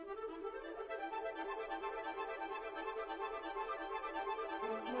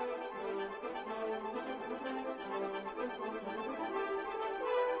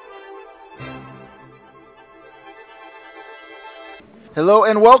Hello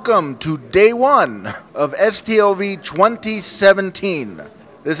and welcome to day one of STLV 2017.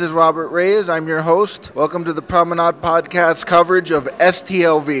 This is Robert Reyes. I'm your host. Welcome to the Promenade Podcast coverage of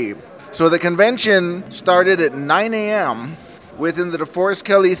STLV. So the convention started at 9 a.m. Within the DeForest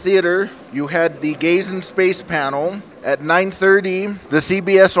Kelley Theater. You had the Gaze in Space panel. At 9:30, the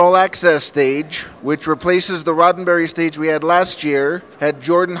CBS All Access stage, which replaces the Roddenberry stage we had last year, had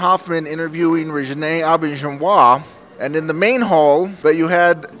Jordan Hoffman interviewing Regine Auberjonois. And in the main hall, but you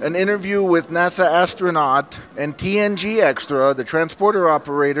had an interview with NASA astronaut and TNG extra, the transporter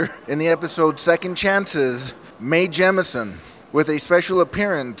operator, in the episode Second Chances, Mae Jemison, with a special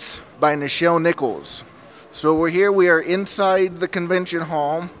appearance by Nichelle Nichols. So we are inside the convention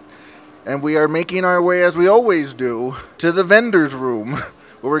hall, and we are making our way, as we always do, to the vendor's room,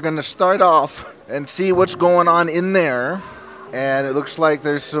 where we're going to start off and see what's going on in there. And it looks like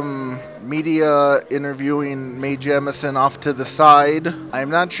there's some media interviewing Mae Jemison off to the side. I'm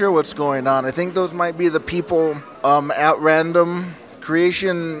not sure what's going on. I think those might be the people at random.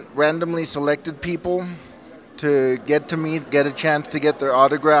 Creation randomly selected people to get a chance to get their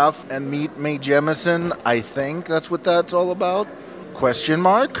autograph and meet Mae Jemison. I think that's what that's all about. Question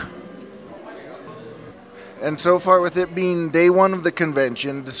mark? And so far, with it being day one of the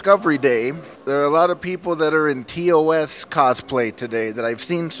convention, Discovery Day, there are a lot of people that are in TOS cosplay today that I've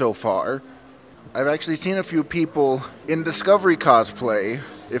seen so far. I've actually seen a few people in Discovery cosplay.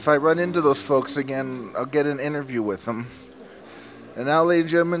 If I run into those folks again, I'll get an interview with them. And now, ladies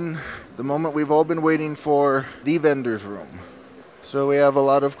and gentlemen, the moment we've all been waiting for, the vendor's room. So we have a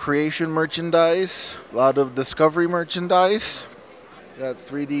lot of creation merchandise, a lot of Discovery merchandise. Got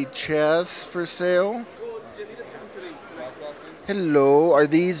 3D chess for sale. Hello, are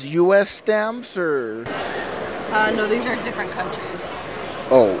these U.S. stamps or? No, these are different countries.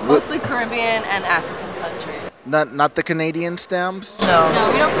 Oh, mostly Caribbean and African countries. Not the Canadian stamps? No,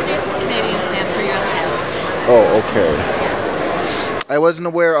 we don't produce Canadian stamps or U.S. stamps. Oh, okay. I wasn't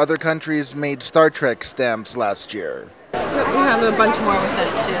aware other countries made Star Trek stamps last year. We have a bunch more with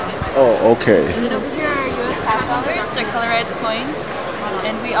us too. Oh, okay. And then over here are U.S. dollars. They're colorized coins,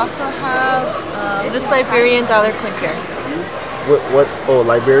 and we also have this Liberian dollar coin pair. What? Oh,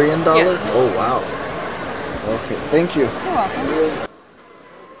 Liberian dollar? Yes. Oh, wow. Okay, thank you. You're welcome.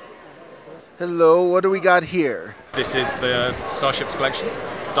 Hello, what do we got here? This is the Starships collection,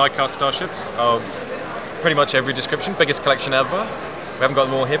 die-cast starships of pretty much every description, biggest collection ever. We haven't got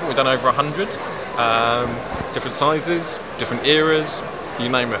them all here, but we've done over 100. Different sizes, different eras, you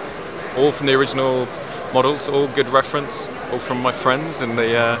name it. All from the original models, all good reference, all from my friends in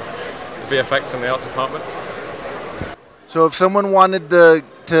the VFX and the art department. So if someone wanted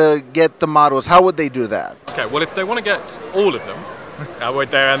to get the models, how would they do that? Okay, well if they want to get all of them,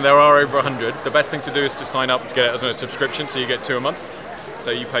 and there are over 100, the best thing to do is to sign up to get it as a subscription, so you get 2 a month. So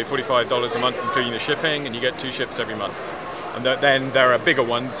you pay $45 a month including the shipping, and you get 2 ships every month. And then there are bigger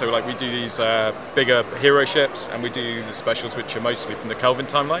ones, so like we do these bigger hero ships, and we do the specials which are mostly from the Kelvin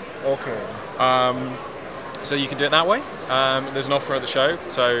timeline. Okay. So you can do it that way. There's an offer at the show,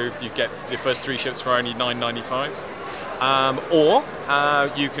 so you get your first 3 ships for only $9.95. Or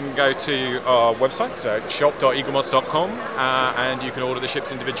you can go to our website, so shop.eaglemoss.com, and you can order the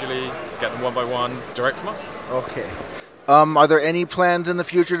ships individually, get them one by one, direct from us. Okay. Are there any plans in the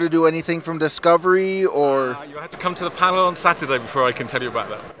future to do anything from Discovery, or? You have to come to the panel on Saturday before I can tell you about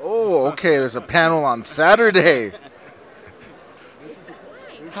that. Oh, okay, there's a panel on Saturday.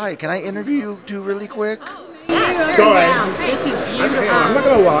 Hi, can I interview you two really quick? Sorry. This is beautiful. I'm not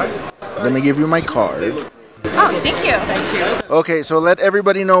gonna lie. Let me give you my card. Oh, thank you. Thank you. Okay, so let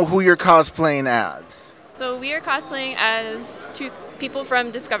everybody know who you're cosplaying as. So we are cosplaying as 2 people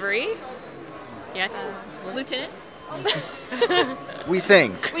from Discovery. Yes, lieutenants. We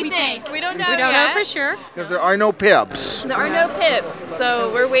think. We think. We don't know We don't yet. know for sure. Because there are no pips. There are no pips,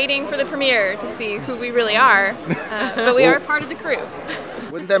 so we're waiting for the premiere to see who we really are. But we are part of the crew.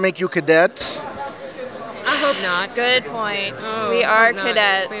 Wouldn't that make you cadets? I hope not. Good point. Oh, we are hope not.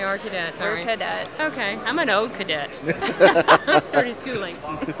 cadets. We are cadets. All We're right. cadets. Okay, I'm an old cadet. I started schooling.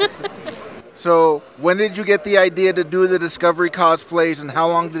 So, when did you get the idea to do the Discovery cosplays, and how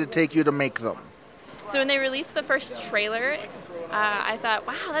long did it take you to make them? So when they released the first trailer, I thought,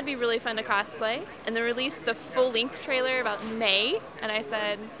 wow, that'd be really fun to cosplay. And they released the full-length trailer about May, and I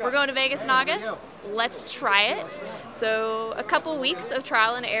said, we're going to Vegas in August. Let's try it. So a couple weeks of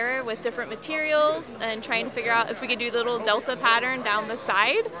trial and error with different materials and trying to figure out if we could do the little delta pattern down the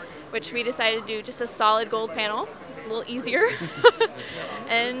side, which we decided to do just a solid gold panel. It's a little easier.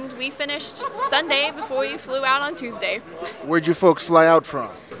 And we finished Sunday before we flew out on Tuesday. Where'd you folks fly out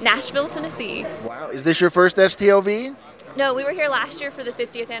from? Nashville, Tennessee. Wow. Is this your first STLV? No, we were here last year for the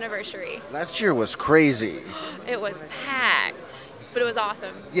 50th anniversary. Last year was crazy. It was packed, but it was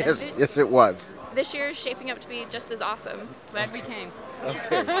awesome. Yes, yes, it was. This year is shaping up to be just as awesome. Glad we came.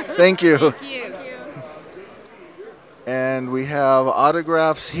 Okay. Thank you. Thank you. And we have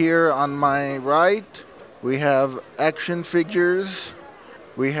autographs here on my right. We have action figures.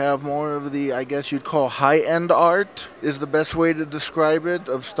 We have more of the, I guess you'd call high-end art, is the best way to describe it,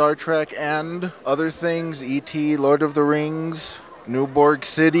 of Star Trek and other things, E.T., Lord of the Rings, Newborg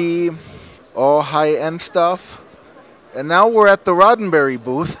City, all high-end stuff. And now we're at the Roddenberry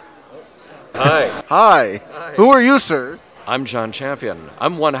booth. Hi, Hi. Who are you, sir? I'm John Champion.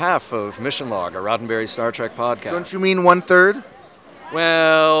 I'm one half of Mission Log, a Roddenberry Star Trek podcast. Don't you mean 1/3?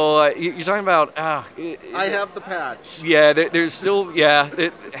 Well, you're talking about... I have the patch. Yeah, there's still... Yeah,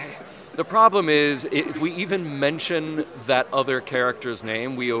 the problem is, if we even mention that other character's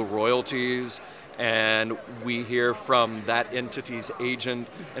name, we owe royalties, and we hear from that entity's agent,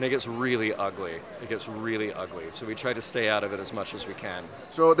 and it gets really ugly. It gets really ugly. So we try to stay out of it as much as we can.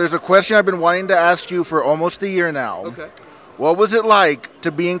 So there's a question I've been wanting to ask you for almost a year now. Okay. What was it like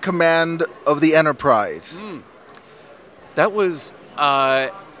to be in command of the Enterprise? That was,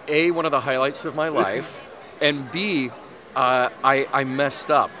 A, one of the highlights of my life, and B, I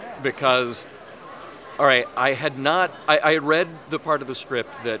messed up because, all right, I had read the part of the script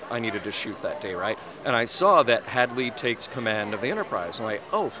that I needed to shoot that day, right? And I saw that Hadley takes command of the Enterprise. I'm like,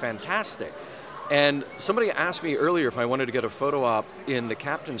 oh, fantastic. And somebody asked me earlier if I wanted to get a photo op in the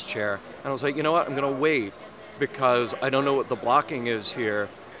captain's chair, and I was like, you know what, I'm going to wait because I don't know what the blocking is here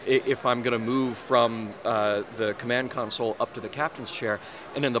if I'm going to move from the command console up to the captain's chair.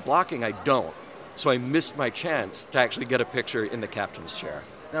 And in the blocking, I don't. So I missed my chance to actually get a picture in the captain's chair.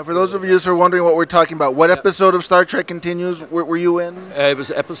 Now, for those of you who are wondering what we're talking about, what episode of Star Trek Continues were you in? It was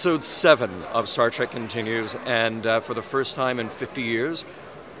episode 7 of Star Trek Continues, and for the first time in 50 years,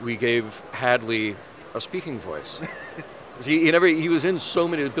 we gave Hadley a speaking voice. He was in so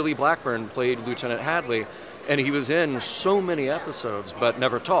many. Billy Blackburn played Lieutenant Hadley, and he was in so many episodes but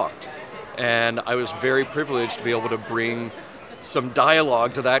never talked. And I was very privileged to be able to bring some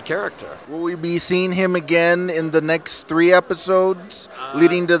dialogue to that character. Will we be seeing him again in the next 3 episodes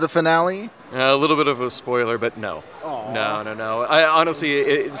leading to the finale? A little bit of a spoiler, but no. Aww. No. I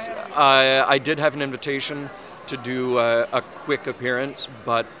honestly, I did have an invitation to do a quick appearance,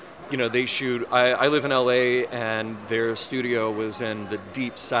 but they shoot. I live in LA, and their studio was in the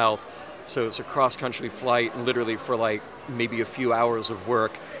deep south. So it's a cross-country flight, literally for like maybe a few hours of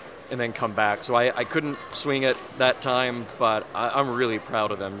work, and then come back. So I couldn't swing it that time, but I'm really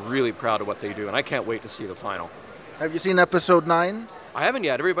proud of them, really proud of what they do, and I can't wait to see the final. Have you seen episode 9? I haven't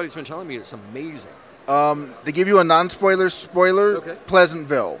yet. Everybody's been telling me it's amazing. To give you a non-spoiler spoiler, Okay.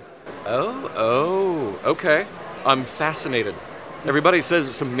 Pleasantville. Oh, okay. I'm fascinated. Everybody says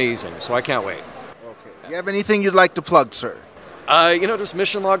it's amazing, so I can't wait. Okay. You have anything you'd like to plug, sir? Just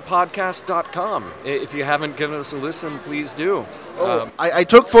missionlogpodcast.com. If you haven't given us a listen, please do. I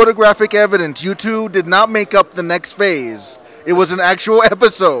took photographic evidence. You two did not make up the next phase. It was an actual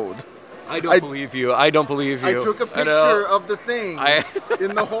episode. I don't believe you. I don't believe you. I took a picture of the thing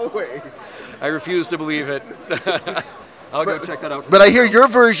in the hallway. I refuse to believe it. I'll go check that out. But I hear your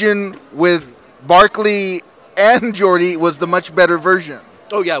version with Barkley and Geordi was the much better version.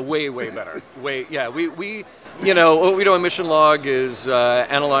 Oh yeah, way better. We what we do on Mission Log is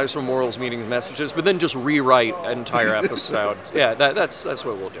analyze from morals, meanings, messages, but then just rewrite entire episodes. Yeah, that's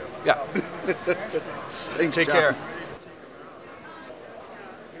what we'll do. Yeah. Thanks, Take John. care.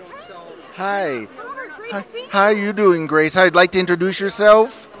 Hi. How are you doing, Grace? I'd like to introduce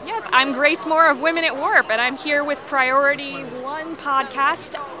yourself. Yes, I'm Grace Moore of Women at Warp, and I'm here with Priority One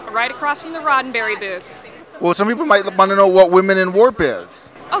podcast right across from the Roddenberry booth. Well, some people might want to know what Women in Warp is.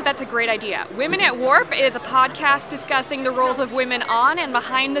 Oh, that's a great idea. Women at Warp is a podcast discussing the roles of women on and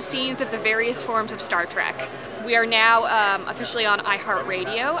behind the scenes of the various forms of Star Trek. We are now officially on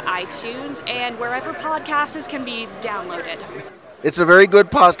iHeartRadio, iTunes, and wherever podcasts can be downloaded. It's a very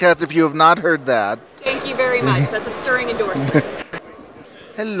good podcast if you have not heard that. Thank you very much. That's a stirring endorsement.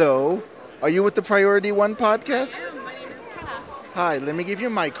 Hello. Are you with the Priority One podcast? My name is Kenna. Hi, let me give you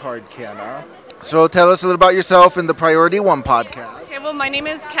my card, Kenna. So tell us a little about yourself and the Priority One podcast. Okay, well, my name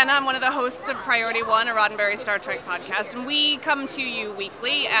is Kenna. I'm one of the hosts of Priority One, a Roddenberry Star Trek podcast, and we come to you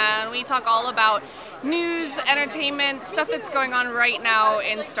weekly, and we talk all about news, entertainment, stuff that's going on right now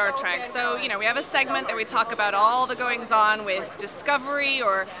in Star Trek. So, we have a segment that we talk about all the goings-on with Discovery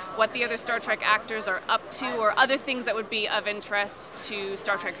or what the other Star Trek actors are up to or other things that would be of interest to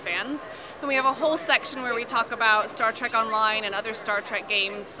Star Trek fans. Then we have a whole section where we talk about Star Trek Online and other Star Trek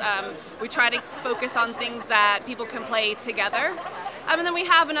games. We try to focus on things that people can play together. And then we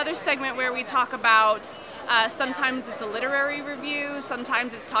have another segment where we talk about, sometimes it's a literary review,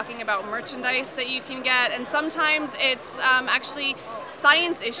 sometimes it's talking about merchandise that you can get, and sometimes it's actually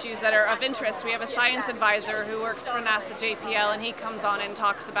science issues that are of interest. We have a science advisor who works for NASA JPL, and he comes on and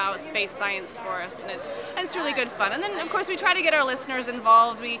talks about space science for us, and it's really good fun. And then, of course, we try to get our listeners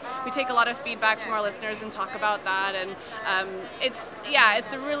involved. We take a lot of feedback from our listeners and talk about that, and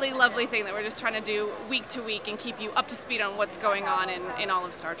it's a really lovely thing that we're just trying to do week to week and keep you up to speed on what's going on in all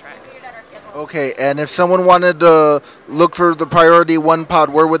of Star Trek. Okay, and if someone wanted to look for the Priority One pod,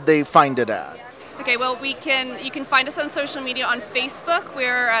 where would they find it at? Okay, well, you can find us on social media on Facebook.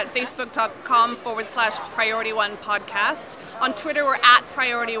 We're at facebook.com/Priority One Podcast. On Twitter, we're at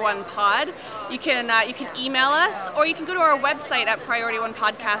Priority One Pod. You can email us, or you can go to our website at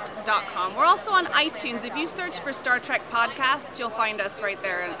PriorityOnePodcast.com. We're also on iTunes. If you search for Star Trek podcasts, you'll find us right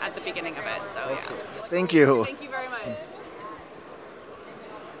there at the beginning of it. So, yeah. Thank you. Thank you very much.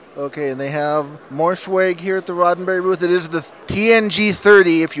 Okay, and they have more swag here at the Roddenberry booth. It is the TNG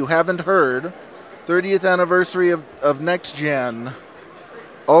 30, if you haven't heard. 30th anniversary of Next Gen.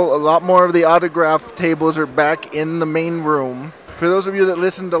 A lot more of the autograph tables are back in the main room. For those of you that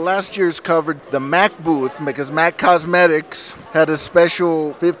listened to last year's coverage, the Mac booth, because Mac Cosmetics had a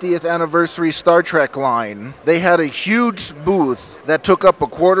special 50th anniversary Star Trek line. They had a huge booth that took up a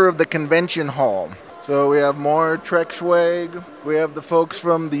quarter of the convention hall. So we have more Trek swag. We have the folks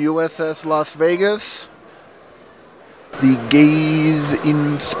from the USS Las Vegas. The Gaze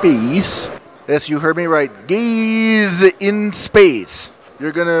in Space. Yes, you heard me right. Gaze in Space.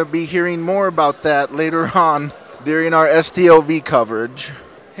 You're going to be hearing more about that later on during our STLV coverage.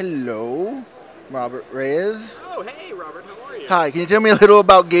 Hello, Robert Reyes. Oh, hey, Robert. How are you? Hi, can you tell me a little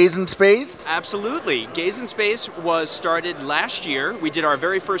about Gaze in Space? Absolutely. Gaze in Space was started last year. We did our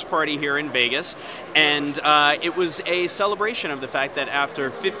very first party here in Vegas, and it was a celebration of the fact that after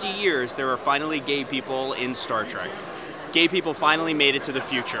 50 years, there are finally gay people in Star Trek. Gay people finally made it to the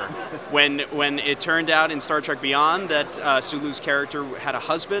future. When it turned out in Star Trek Beyond that Sulu's character had a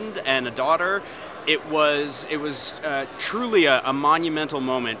husband and a daughter, it was truly a monumental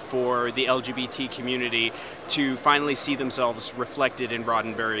moment for the LGBT community to finally see themselves reflected in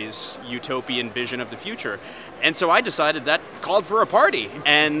Roddenberry's utopian vision of the future. And so I decided that called for a party,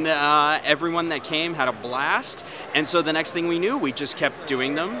 and everyone that came had a blast. And so the next thing we knew, we just kept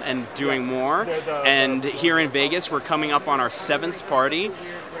doing them and doing more. And here in Vegas, we're coming up on our 7th party.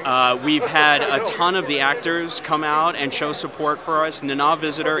 We've had a ton of the actors come out and show support for us. Nana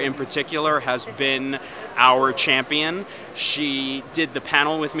Visitor in particular has been our champion. She did the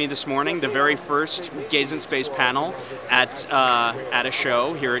panel with me this morning, the very first Gaze in Space panel at a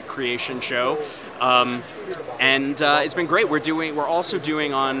show here at Creation Show. And it's been great. We're also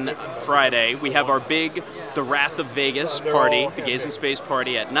doing on Friday, we have our big The Wrath of Vegas party, the Gaze in Space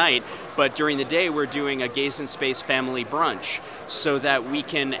party at night, but during the day we're doing a Gaze in Space family brunch so that we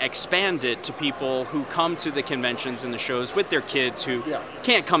can expand it to people who come to the conventions and the shows with their kids who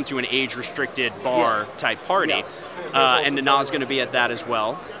can't come to an age-restricted bar type party. And Nana's going to be at that as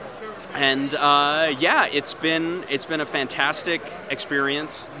well. And it's been a fantastic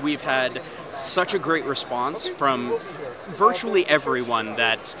experience. We've had such a great response from virtually everyone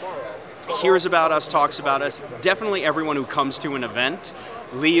that hears about us, talks about us. Definitely everyone who comes to an event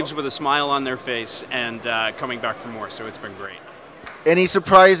leaves with a smile on their face and coming back for more. So it's been great. Any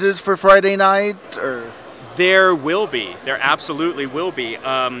surprises for Friday night? Or? There will be. There absolutely will be.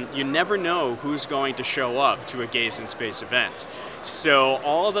 You never know who's going to show up to a Gaze in Space event. So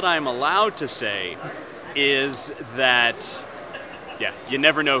all that I'm allowed to say is that, you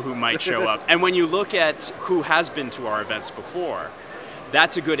never know who might show up. And when you look at who has been to our events before,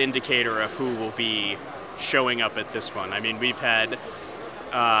 that's a good indicator of who will be showing up at this one. I mean, we've had,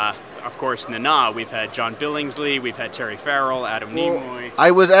 of course, Nana, we've had John Billingsley, we've had Terry Farrell, Adam Nimoy.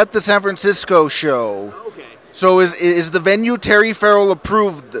 I was at the San Francisco show. Okay. So is the venue Terry Farrell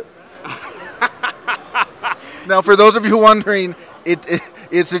approved? Now, for those of you wondering,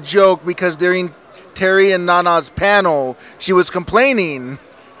 it's a joke because during Terry and Nana's panel, she was complaining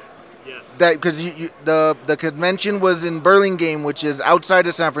that because the convention was in Burlingame, which is outside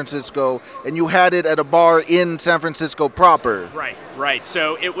of San Francisco, and you had it at a bar in San Francisco proper. Right.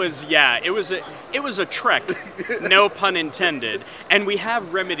 So it was a trek, no pun intended. And we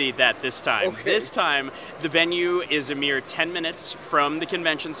have remedied that this time. Okay. This time, the venue is a mere 10 minutes from the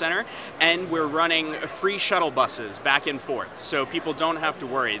convention center, and we're running free shuttle buses back and forth. So people don't have to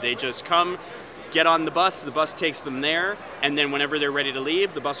worry. They just come, get on the bus takes them there, and then whenever they're ready to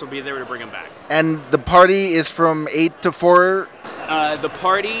leave, the bus will be there to bring them back. And the party is from 8 to 4? The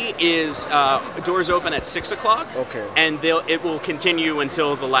party is doors open at 6 o'clock. Okay. And it will continue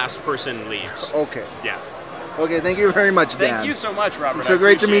until the last person leaves. Okay. Yeah. Okay, thank you very much, Dan. Thank you so much, Robert. So I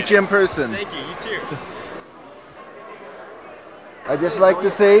great to appreciate meet you it. in person. Thank you. You too. I'd just like to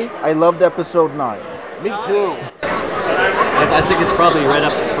say I loved episode 9. Me too. I think it's probably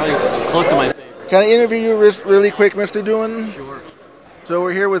close to my favorite. Can I interview you really quick, Mr. Doohan? Sure. So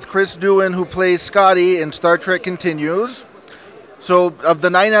we're here with Chris Doohan, who plays Scotty in Star Trek Continues. So of the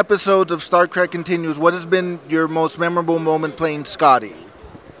 9 episodes of Star Trek Continues, what has been your most memorable moment playing Scotty?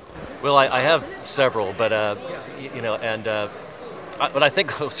 Well, I have several, but but I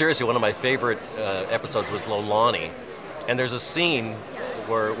think seriously one of my favorite episodes was Lolani, and there's a scene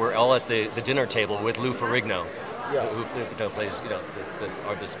where we're all at the dinner table with Lou Ferrigno, who plays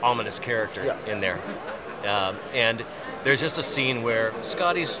this ominous character in there, and there's just a scene where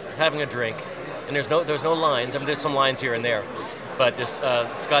Scotty's having a drink, and there's no lines. I mean, there's some lines here and there, but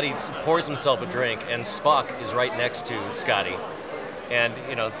Scotty pours himself a drink, and Spock is right next to Scotty. And,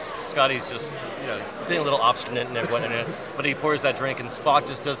 Scotty's just, being a little obstinate and everything, but he pours that drink, and Spock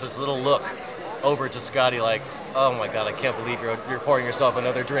just does this little look over to Scotty like, oh my God, I can't believe you're pouring yourself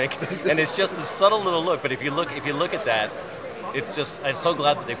another drink. And it's just a subtle little look, but if you look at that, it's just, I'm so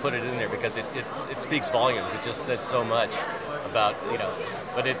glad that they put it in there because it speaks volumes. It just says so much about,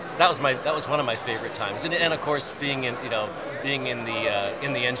 but that was one of my favorite times. And of course, being in the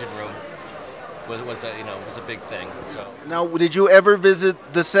engine room was a big thing. So Now, did you ever visit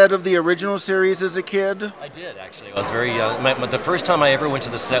the set of the original series as a kid? I did, actually. I was very young. The first time I ever went to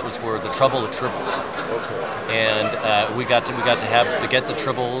the set was for the Trouble of Tribbles. Okay. And we got to get the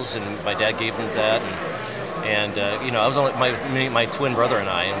Tribbles, and my dad gave them that, and I was only my twin brother and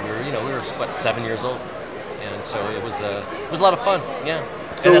I, and we were 7 years old, and so it was a lot of fun. Yeah.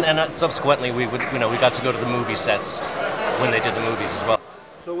 So, and subsequently we got to go to the movie sets when they did the movies as well.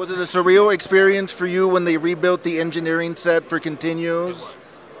 So was it a surreal experience for you when they rebuilt the engineering set for Continues?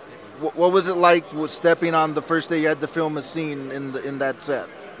 What was it like stepping on the first day you had to film a scene in that set?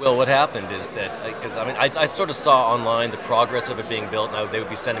 Well, what happened is that, because I sort of saw online the progress of it being built, and they would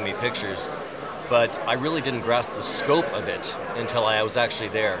be sending me pictures, but I really didn't grasp the scope of it until I was actually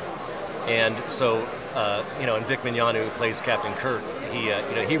there. And so, and Vic Mignogna, who plays Captain Kirk,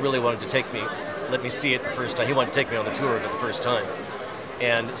 he really wanted to let me see it the first time. He wanted to take me on the tour of it the first time.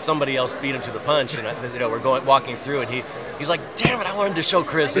 And somebody else beat him to the punch, and we're walking through, and he's like, "Damn it, I wanted to show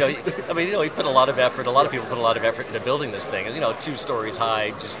Chris." He put a lot of effort. A lot of people put a lot of effort into building this thing. It's 2 stories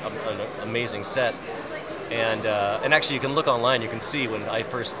high, just an amazing set. And actually, you can look online. You can see when I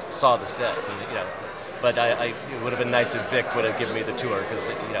first saw the set. And, but it would have been nice if Vic would have given me the tour because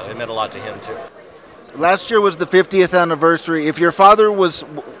it meant a lot to him too. Last year was the 50th anniversary. If your father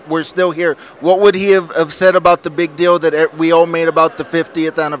were still here, what would he have said about the big deal that we all made about the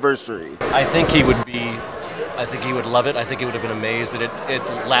 50th anniversary? I think he would love it. I think he would have been amazed that it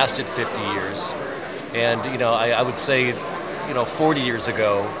lasted 50 years. And, I would say, 40 years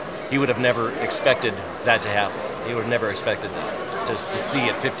ago, he would have never expected that to happen. He would have never expected that, to see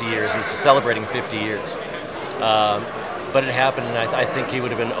it 50 years and celebrating 50 years. But it happened, and I think he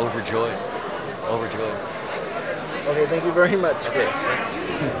would have been overjoyed. Okay, thank you very much, Chris.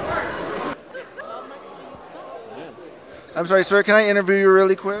 I'm sorry, sir, can I interview you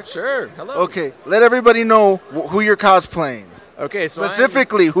really quick? Sure. Hello. Okay, let everybody know who you're cosplaying. Okay, so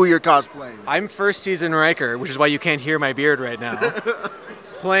Specifically who you're cosplaying. I'm first season Riker, which is why you can't hear my beard right now.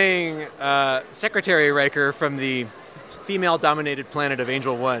 Playing Secretary Riker from the female-dominated planet of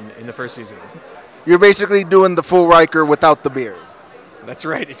Angel 1 in the first season. You're basically doing the full Riker without the beard. That's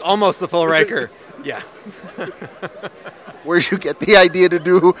right. It's almost the full Riker. Yeah. Where'd you get the idea to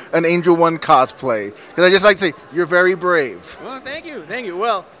do an Angel 1 cosplay? Because I just like to say, you're very brave. Well, thank you.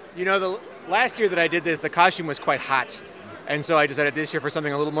 Well, the last year that I did this, the costume was quite hot. And so I decided this year for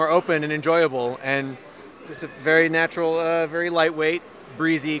something a little more open and enjoyable. And just a very natural, very lightweight,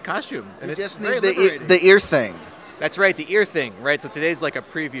 breezy costume. And you it's just very need the ear thing. That's right, the ear thing, right? So today's like a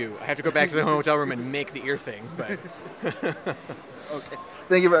preview. I have to go back to the hotel room and make the ear thing. But Okay.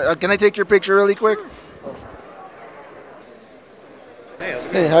 Thank you. Can I take your picture really quick? Hey,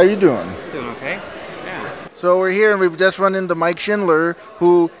 Hey, how you doing? Doing okay. Yeah. So we're here and we've just run into Mike Schindler,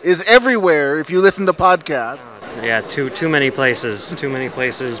 who is everywhere if you listen to podcasts. Yeah, too many places,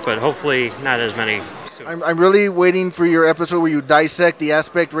 but hopefully not as many soon. I'm really waiting for your episode where you dissect the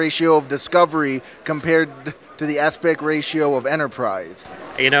aspect ratio of Discovery compared to the aspect ratio of Enterprise.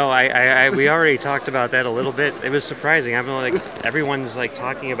 You know, we already talked about that a little bit. It was surprising. I mean, like everyone's like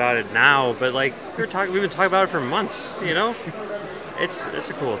talking about it now, but like we've been talking about it for months. You know, it's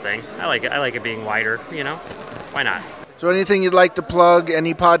a cool thing. I like it. I like it being wider. You know, why not? So anything you'd like to plug?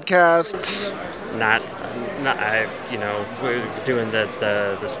 Any podcasts? Not. You know, we're doing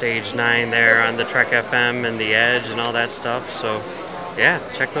the Stage 9 there on the Trek FM and the Edge and all that stuff. So, yeah,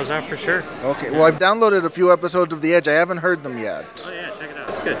 check those out for sure. Okay. Well, I've downloaded a few episodes of The Edge. I haven't heard them yet. Oh yeah, check it out.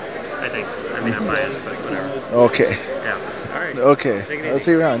 It's good. I think. I mean, I'm biased, but whatever. Okay. Yeah. All right. Okay. Take it I'll easy.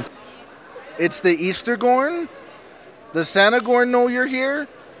 see you around. It's the Easter Gorn. Does Santa Gorn know you're here?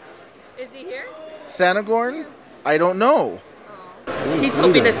 Is he here? Santa Gorn? I don't know. He's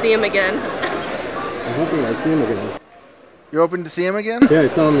hoping to see him again. I'm hoping I see him again. You're hoping to see him again? Yeah, I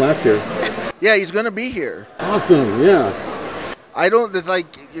saw him last year. Yeah, he's going to be here. Awesome, yeah. It's like,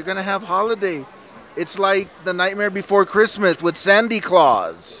 you're going to have holiday. It's like The Nightmare Before Christmas with Sandy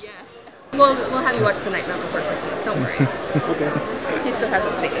Claus. Yeah. We'll have you watch The Nightmare Before Christmas. Don't worry. Okay. He still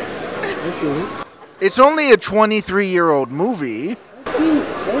hasn't seen it. It's only a 23-year-old movie.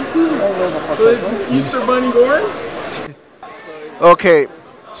 So is this Easter Bunny Gorn? Okay,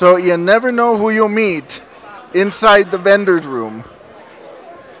 so you never know who you'll meet inside the vendor's room.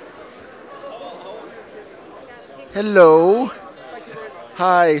 Hello.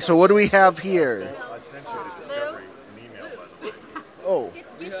 Hi, so what do we have here? Oh,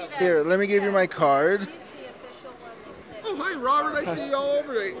 here, let me give you my card. Oh, hi, Robert. I see you all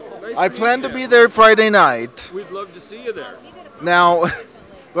over there. Nice I meet plan you. to be there Friday night. We'd love to see you there. Now,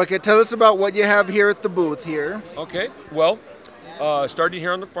 okay, tell us about what you have here at the booth here. Okay. Well, starting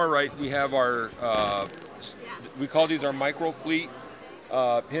here on the far right, we have our, we call these our micro fleet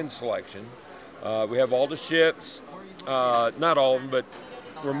pin selection. We have all the ships, not all of them, but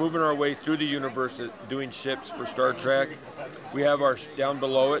we're moving our way through the universe doing ships for Star Trek. We have our, down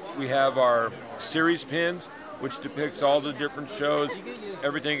below it, we have our series pins, which depicts all the different shows,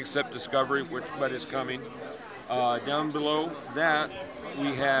 everything except Discovery, but is coming. Down below that,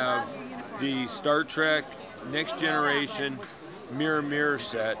 we have the Star Trek Next Generation Mirror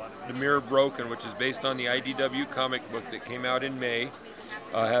set, the Mirror Broken, which is based on the IDW comic book that came out in May.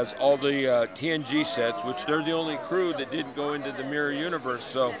 Has all the TNG sets, which they're the only crew that didn't go into the Mirror universe.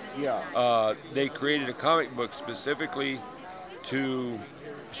 So they created a comic book specifically to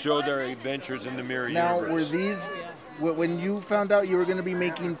show their adventures in the Mirror universe. Now, were these, when you found out you were going to be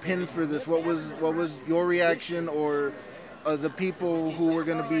making pins for this, what was your reaction, or the people who were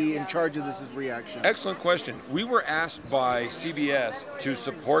going to be in charge of this reaction? Excellent question. We were asked by CBS to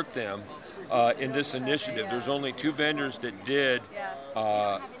support them in this initiative. There's only 2 vendors that did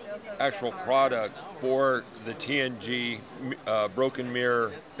actual product for the TNG Broken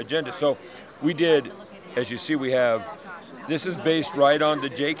Mirror agenda. So we did, as you see, we have, this is based right on the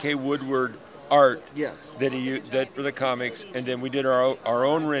J.K. Woodward art that he did for the comics, and then we did our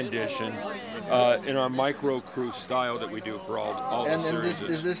own rendition in our micro crew style that we do for all the series.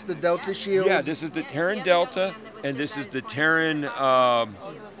 Is this the Delta Shield? Yeah, this is the Terran Delta, and this is the Terran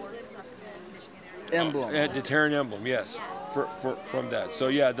emblem. The Terran emblem, yes, from that. So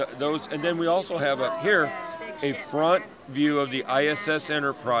yeah, those, and then we also have up here a front view of the ISS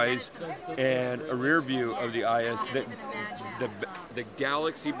Enterprise and a rear view of the the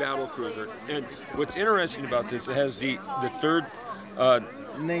Galaxy Battle Cruiser. And what's interesting about this, it has the third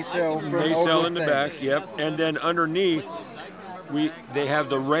nacelle in the back. Yep, and then underneath they have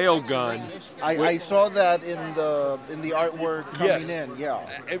the rail gun. I saw that in the artwork coming in. Yeah,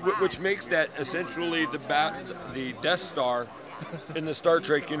 which makes that essentially the Death Star in the Star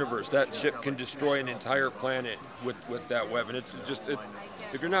Trek universe. That ship can destroy an entire planet with that weapon. It's just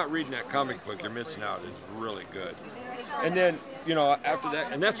if you're not reading that comic book, you're missing out. It's really good. And then, after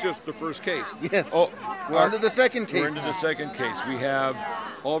that, and that's just the first case. Yes. Oh, we're on to the second case. We're into the second case. We have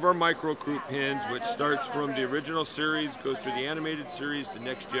all of our micro crew pins, which starts from the original series, goes through the animated series, the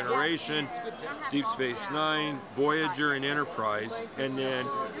Next Generation, Deep Space Nine, Voyager, and Enterprise, and then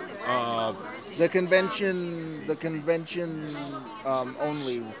the convention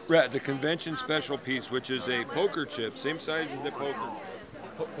only. Right, the convention special piece, which is a poker chip, same size as the poker.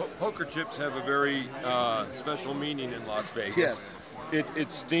 Poker chips have a very special meaning in Las Vegas. Yes.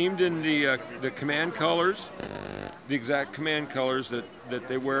 It's themed in the command colors, the exact command colors that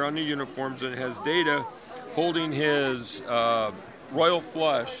they wear on the uniforms, and it has Data holding his Royal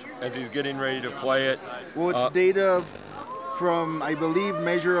Flush as he's getting ready to play it. Well, it's data from, I believe,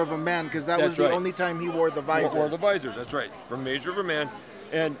 Measure of a Man, because that was the only time he wore the visor. Wore the visor, that's right, from Measure of a Man.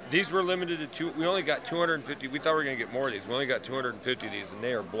 And these were limited to two. We only got 250. We thought we were going to get more of these. We only got 250 of these, and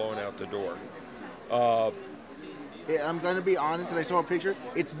they are blowing out the door. I'm going to be honest, and I saw a picture.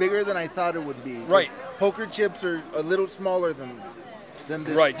 It's bigger than I thought it would be. Right. Poker chips are a little smaller than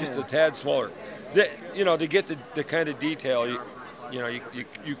this. Right, just a tad smaller. To get the kind of detail,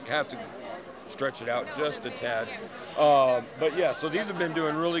 you have to stretch it out just a tad. But yeah, so these have been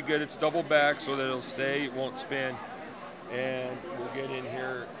doing really good. It's double back so that it'll stay, it won't spin. And we'll get in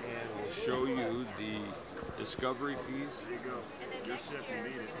here and we'll show you the discovery piece. There you go. Your ship will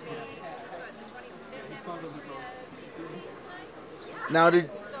need it. Now, did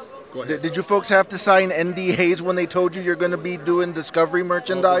you folks have to sign NDAs when they told you you're going to be doing Discovery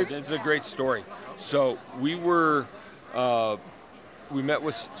merchandise? It's a great story. So we met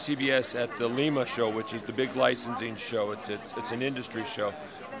with CBS at the Lima show, which is the big licensing show. It's an industry show,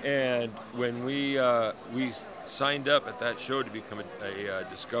 and when we signed up at that show to become a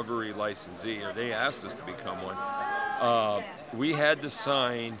Discovery licensee, or they asked us to become one, we had to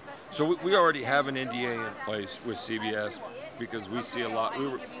sign. So we already have an NDA in place with CBS because we see a lot.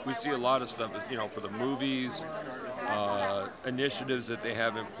 We see a lot of stuff, for the movies, initiatives that they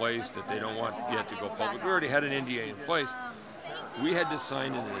have in place that they don't want yet to go public. We already had an NDA in place. We had to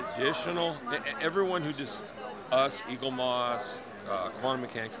sign an additional. Everyone who just us, Eagle Moss, Quantum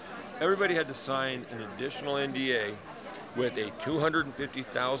Mechanics, everybody had to sign an additional NDA with a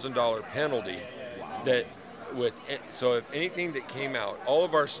 $250,000 penalty. So if anything that came out, all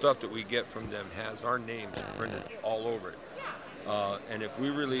of our stuff that we get from them has our names printed all over it. And if we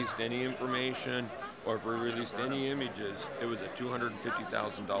released any information or if we released any images, it was a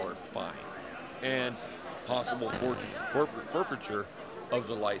 $250,000 fine and possible forfeiture of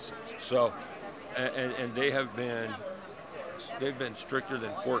the license. So, and they've been stricter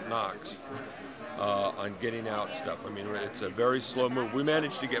than Fort Knox on getting out stuff. I mean, it's a very slow move. We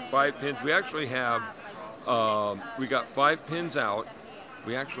managed to get 5 pins. We actually have. We got 5 pins out.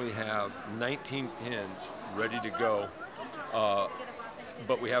 We actually have 19 pins ready to go,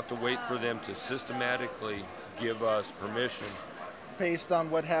 but we have to wait for them to systematically give us permission. Based on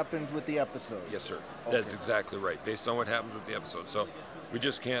what happens with the episode? Yes, sir. Okay. That's exactly right. Based on what happens with the episode. So we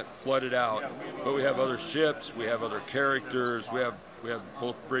just can't flood it out. But we have other ships. We have other characters. We have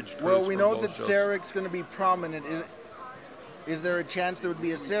both bridge crews. Well, we know that shows. Sarek's going to be prominent. Is there a chance there would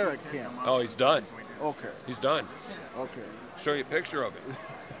be a Sarek pin? Oh, he's done. Okay. He's done. Okay. Show you a picture of it.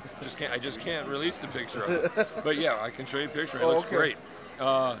 I just can't release the picture of it. But yeah, I can show you a picture. It looks great.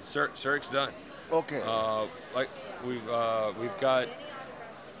 Sarek's done. Okay. Like we've got.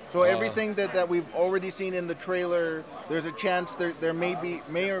 So everything that we've already seen in the trailer, there's a chance there may be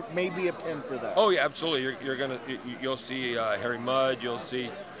a pin for that. Oh yeah, absolutely. You'll see Harry Mudd. You'll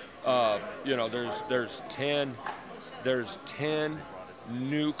see. There's 10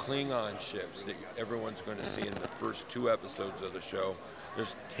 new Klingon ships that everyone's going to see in the first 2 episodes of the show.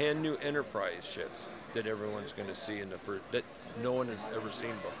 There's 10 new Enterprise ships that everyone's going to see in the first that no one has ever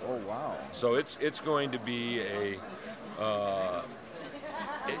seen before. Oh wow! So it's going to be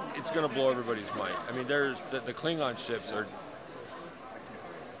it's going to blow everybody's mind. I mean, there's the Klingon ships are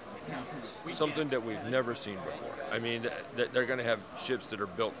something that we've never seen before. I mean, they're going to have ships that are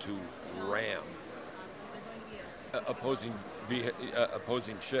built to ram opposing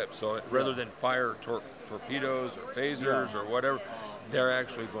ships. So rather than fire torpedoes or phasers or whatever, they're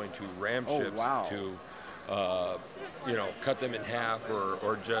actually going to ram ships to, cut them in half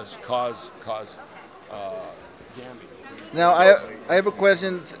or just cause damage. Now I have a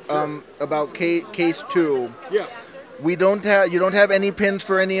question about case 2. Yeah. You don't have any pins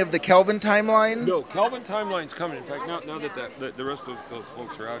for any of the Kelvin timeline? No, Kelvin timeline's coming. In fact, now that the rest of those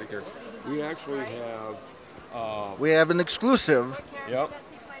folks are out of here, we actually have. We have an exclusive. Yep.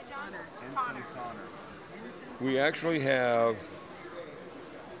 We actually have.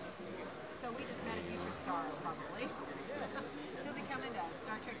 So we just met a future star, probably. He'll be coming to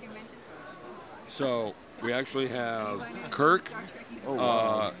Star Trek conventions. So we actually have Kirk.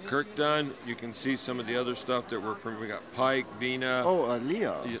 Kirk done. You can see some of the other stuff that we got Pike, Vina.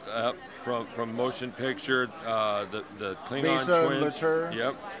 Leah. From motion picture, the Klingon Besa, twins. Latur.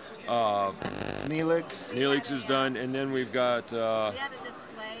 Yep. Neelix. Neelix is done, and then we've got. I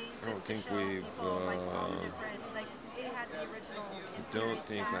don't think we've. Don't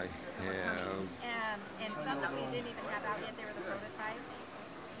think I have. And some that we didn't even have out yet, they were the prototypes,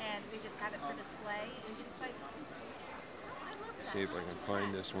 and we just had it for display. And she's like, I love See if I can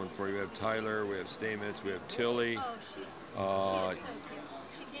find this one for you. We have Tyler, we have Stamets, we have Tilly.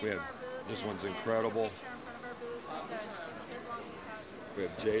 We have, this one's incredible. We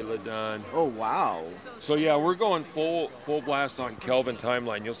have Jayla done. Oh, wow. So yeah, we're going full blast on Kelvin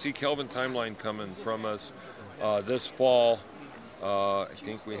Timeline. You'll see Kelvin Timeline coming from us this fall. I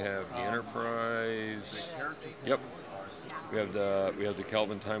think we have the Enterprise. Yep. We have the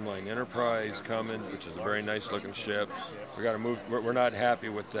Kelvin Timeline Enterprise coming, which is a very nice looking ship. We got to move. We're not happy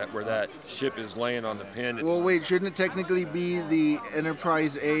with that where that ship is laying on the pin. Well, wait, shouldn't it technically be the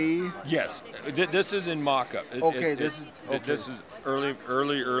Enterprise A? Yes, this is in mock-up. This is early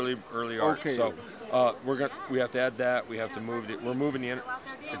art. Okay. So we have to add that. We have to move it. We're moving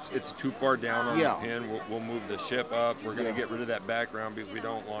it's too far down on the pin. We'll move the ship up. We're going to get rid of that background because we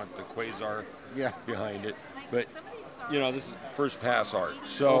don't want the quasar behind it. But this is first pass art.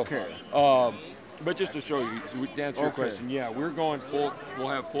 So but just to show you, to answer your question, we're going full. We'll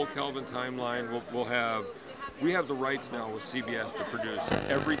have full Kelvin Timeline. We have the rights now with CBS to produce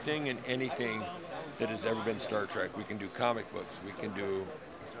everything and anything that has ever been Star Trek. We can do comic books. We can do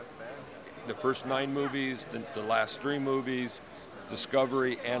the first 9 movies, the last 3 movies,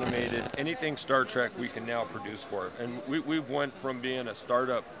 Discovery, animated, anything Star Trek we can now produce for it. And we've went from being a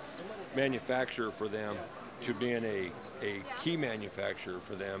startup manufacturer for them to being a key manufacturer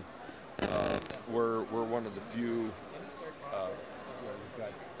for them. We're one of the few, we've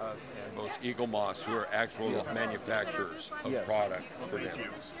got us and both Eagle Moss, who are actual manufacturers of product for them.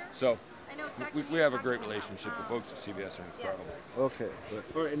 So we have a great relationship. The folks at CBS are incredible. Okay.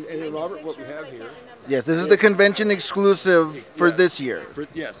 And Robert, what we have here. Yes, this is the convention exclusive for this year.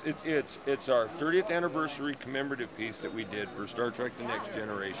 It's our 30th anniversary commemorative piece that we did for Star Trek: The Next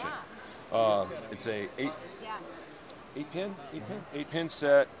Generation. It's a 8-pin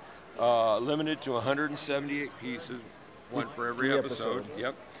set, limited to 178 pieces, one for every episode.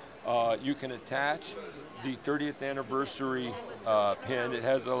 Yep. You can attach the 30th anniversary pin. It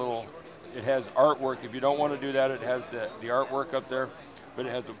has artwork. If you don't want to do that, it has the artwork up there, but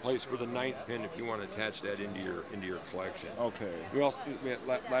it has a place for the 9th pin if you want to attach that into your collection. Okay. We had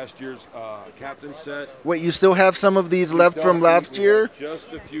last year's captain set. Wait, you still have some of these left from last year?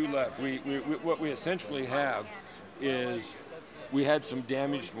 Just a few left. What we essentially have is we had some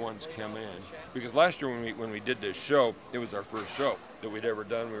damaged ones come in because last year when we did this show, it was our first show that we'd ever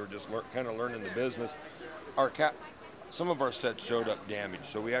done. We were just kind of learning the business. Some of our sets showed up damaged,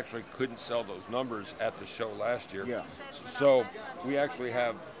 so we actually couldn't sell those numbers at the show last year. Yeah. So we actually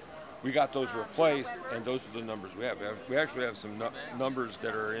we got those replaced, and those are the numbers we have. We actually have some numbers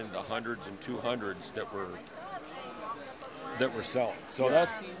that are in the hundreds and 200s that we're selling. So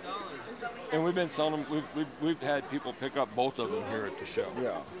and we've been selling them. We've had people pick up both of them here at the show.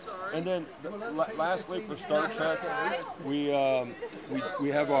 Yeah. And then lastly, for Star Trek, we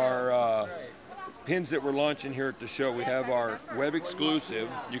have our pins that we're launching here at the show. We have our web exclusive.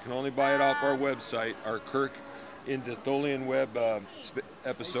 You can only buy it off our website. Our Kirk into Tholian Web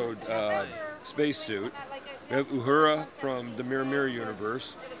episode spacesuit. We have Uhura from the Mirror Mirror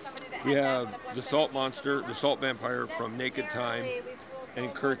universe. We have the Salt Monster, the Salt Vampire from Naked Time,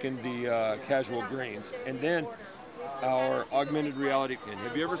 and Kirk in the Casual Greens. And then our augmented reality pin.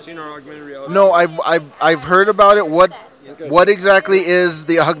 Have you ever seen our augmented reality? No, I've heard about it. What exactly is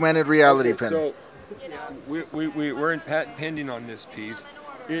the augmented reality pin? So we're in patent pending on this piece.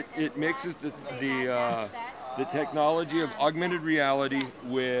 It mixes the technology of augmented reality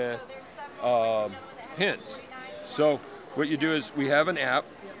with pins. So what you do is we have an app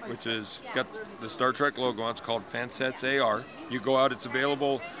which has got the Star Trek logo on. It's called Fansets AR. You go out, it's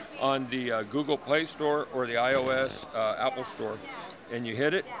available on the Google Play Store or the iOS Apple Store, and you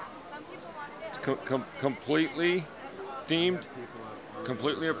hit it. It's completely themed,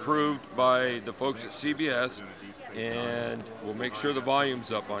 completely approved by the folks at CBS, and we'll make sure the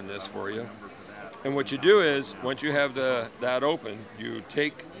volume's up on this for you. And what you do is, once you have that open, you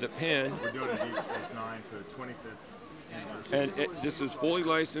take the pin. We're doing a Deep Space Nine for the 25th anniversary. And this is fully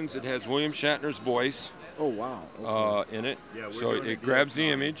licensed. It has William Shatner's voice. Oh wow! Okay. In it, yeah, so it grabs the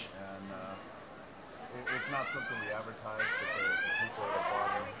image. And it's not something we advertise, but the people that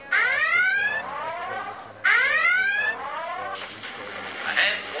bought it asked us to know, hey, what's your next step?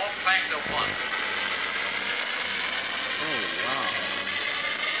 Ahead, warp factor 1. Oh wow!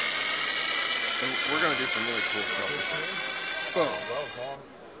 And we're gonna do some really cool stuff with this. Oh.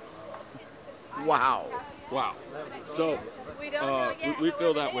 Wow! Wow! So we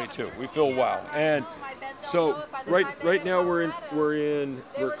feel that way too. We feel wow. And so right now we're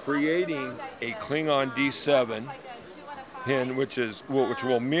creating a Klingon D7 pin, which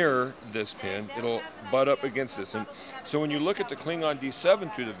will mirror this pin. It'll butt up against this, and so when you look at the Klingon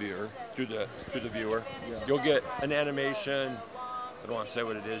D7 through the viewer, you'll get an animation. I don't want to say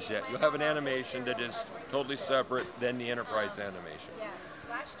what it is yet. You'll have an animation that is totally separate than the Enterprise animation.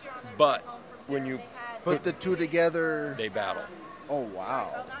 But when you put the two together, they battle. Oh,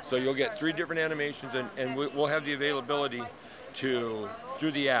 wow. So you'll get 3 different animations, and we'll have the availability to,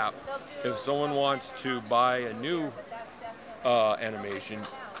 through the app, if someone wants to buy a new animation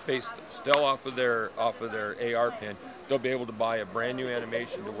based still off of their AR pin, they'll be able to buy a brand new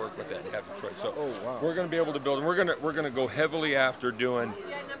animation to work with that and have the choice. So we're going to be able to build, and we're going to go heavily after doing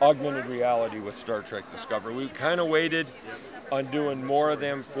augmented reality with Star Trek Discovery. We kind of waited on doing more of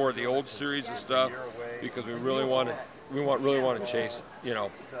them for the old series of stuff because we really want to chase,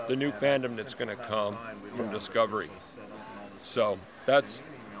 the new fandom that's going to come from Discovery. So that's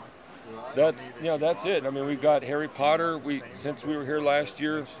it. I mean, we've got Harry Potter. Since we were here last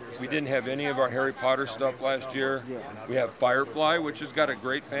year, we didn't have any of our Harry Potter stuff last year. We have Firefly, which has got a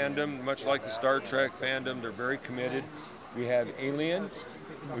great fandom, much like the Star Trek fandom. They're very committed. We have Aliens.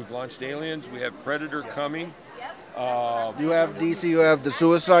 We've launched Aliens. We have Predator coming. You have DC, you have the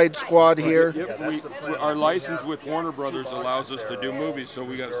Suicide Squad here. Yep, our license with Warner Brothers allows us to do movies. So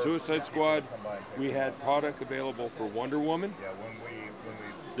we got Suicide Squad. We had product available for Wonder Woman,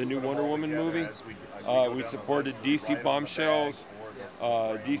 the new Wonder Woman movie. We supported DC Bombshells,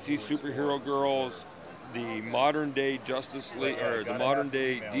 DC Superhero Girls, the modern day Justice League, or the modern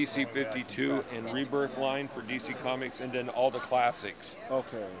day DC 52 and Rebirth line for DC Comics, and then all the classics.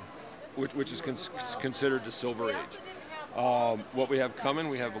 Okay. Which is considered the Silver Age. What we have coming,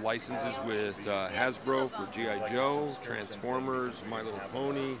 we have licenses with Hasbro for G.I. Joe, Transformers, My Little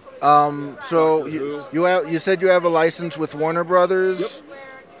Pony. So you said you have a license with Warner Brothers. Yep.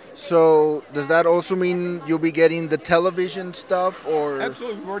 So does that also mean you'll be getting the television stuff, or?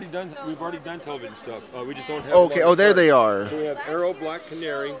 Absolutely, we've already done television stuff. We just don't have. Okay. Oh, there they are. So we have Arrow, Black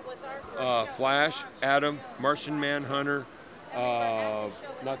Canary, Flash, Atom, Martian Manhunter.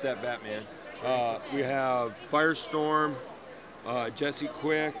 Not that Batman. We have Firestorm, Jessie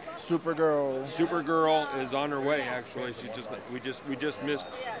Quick, Supergirl. Supergirl is on her way. Actually, we just missed.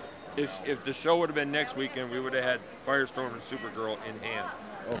 If the show would have been next weekend, we would have had Firestorm and Supergirl in hand.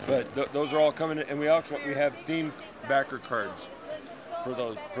 Okay. But those are all coming in, and we have themed backer cards for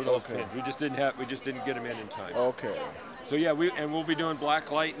those pins. We just didn't get them in time. Okay. So yeah, we'll be doing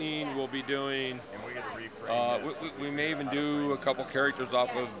Black Lightning. We'll be doing. And we get to reframe. We may even do a couple characters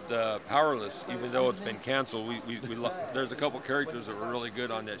off of the Powerless, even though it's been canceled. There's a couple characters that were really good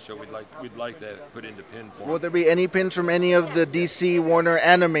on that show. We'd like to put into pin form. Will there be any pins from any of the DC Warner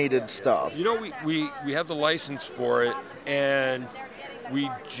animated stuff? We have the license for it, and we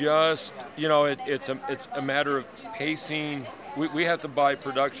just it's a matter of pacing. We have to buy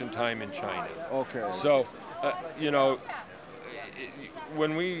production time in China. Okay. So.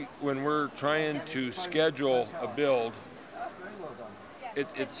 When we're trying to schedule a build,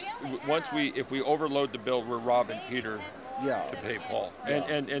 if we overload the build, we're robbing Peter to pay Paul.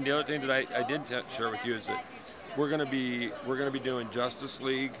 And the other thing that I didn't share with you is that we're gonna be doing Justice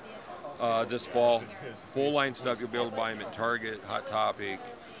League this fall, full line stuff. You'll be able to buy them at Target, Hot Topic.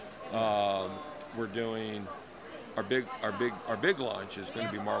 We're doing. Our big launch is going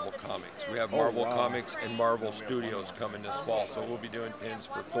to be Marvel Comics. We have Marvel Comics and Marvel Studios coming this fall, so we'll be doing pins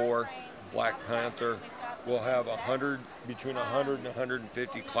for Thor, Black Panther. We'll have between 100 and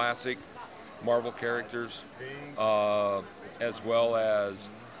 150 classic Marvel characters, as well as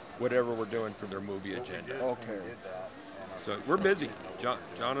whatever we're doing for their movie agenda. Okay. So we're busy. John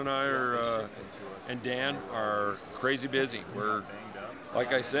and I and Dan are crazy busy.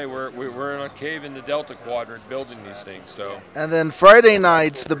 Like I say, we're in a cave in the Delta Quadrant building these things. So. And then Friday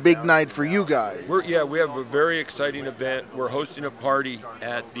night's the big night for you guys. We have a very exciting event. We're hosting a party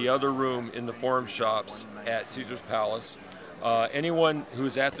at the other room in the Forum Shops at Caesar's Palace. Anyone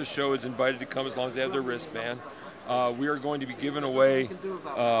who's at the show is invited to come as long as they have their wristband. We are going to be giving away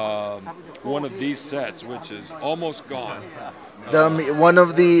one of these sets, which is almost gone. One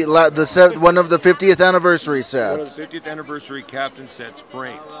of the 50th anniversary sets. One of the 50th anniversary captain sets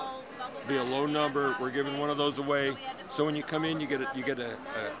framed. Be a low number. We're giving one of those away. So when you come in, you get a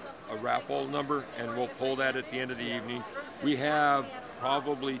raffle number, and we'll pull that at the end of the evening. We have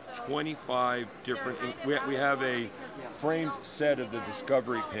probably 25 different. We have a framed set of the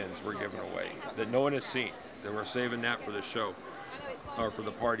Discovery pins we're giving away that no one has seen. That we're saving that for the show or for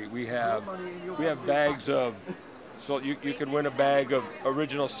the party. We have bags of. So you could win a bag of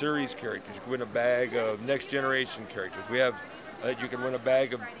original series characters. You could win a bag of next generation characters. We have You can win a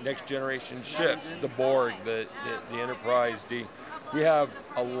bag of next generation ships, the Borg, the Enterprise D. We have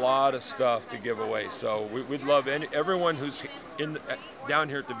a lot of stuff to give away, so we'd love everyone who's down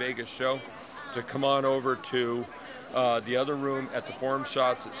here at the Vegas show to come on over to the other room at the Forum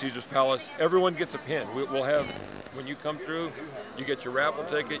Shots at Caesar's Palace. Everyone gets a pin. We'll have, when you come through, you get your raffle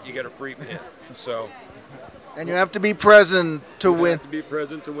ticket, you get a free pin. So. And you have to be present to win. You have to be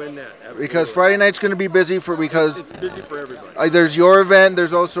present to win that. Absolutely. Because Friday night's going to be busy because it's busy for everybody. There's your event.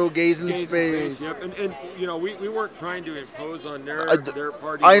 There's also Gaze in Space. Yep, and you know we weren't trying to impose on their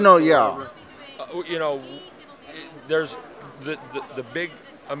party. I know, yeah. You know, there's the big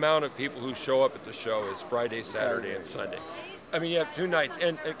amount of people who show up at the show is Friday, Saturday, and Sunday. I mean, you have 2 nights,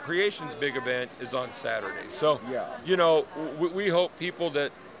 and Creation's big event is on Saturday. So, you know, we hope people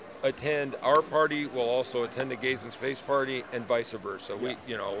that attend our party will also attend the Gaze in Space party, and vice versa.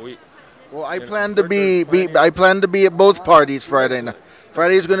 Well, I plan to be at both parties Friday night.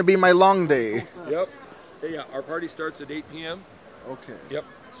 Friday is going to be my long day. Yep. Yeah, our party starts at 8 p.m. Okay. Yep.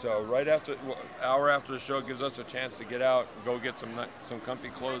 So right after, hour after the show gives us a chance to get out, go get some comfy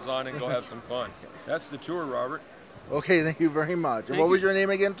clothes on, and go have some fun. That's the tour, Robert. Okay, thank you very much. And what was your name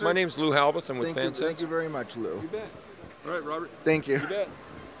again, sir? My name's Lou Halbeth. I'm with Fansets. Thank you very much, Lou. You bet. All right, Robert. Thank you. You bet.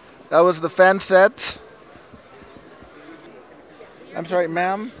 That was the Fansets. I'm sorry,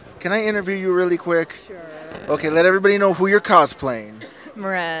 ma'am. Can I interview you really quick? Sure. Okay, let everybody know who you're cosplaying.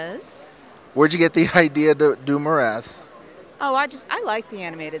 Mraz. Where'd you get the idea to do Mraz? Oh, I like the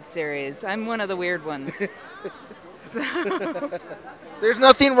animated series. I'm one of the weird ones. There's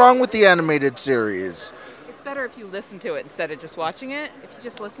nothing wrong with the animated series. It's better if you listen to it instead of just watching it. If you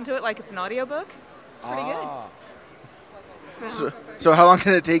just listen to it like it's an audiobook, it's pretty good. So how long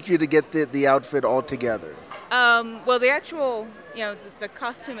can it take you to get the outfit all together? Well, the actual, the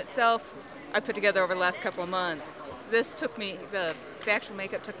costume itself, I put together over the last couple of months. This took me, the actual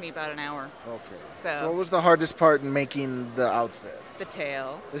makeup took me about an hour. Okay. So. What was the hardest part in making the outfit? The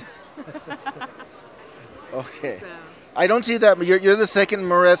tail. Okay. So. I don't see that. You're the second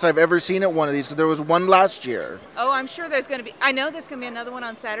Mraz I've ever seen at one of these, because there was one last year. Oh, I'm sure there's going to be. I know there's going to be another one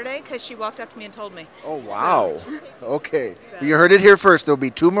on Saturday because she walked up to me and told me. Oh, wow. So. Okay. So. You heard it here first. There'll be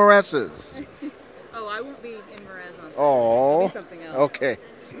 2 Mrazes. Oh, I won't be in Mraz on Saturday. Oh. It'll be something else. Okay.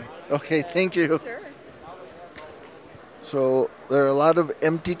 Okay, thank you. Sure. So there are a lot of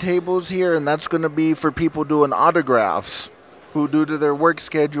empty tables here, and that's going to be for people doing autographs who, due to their work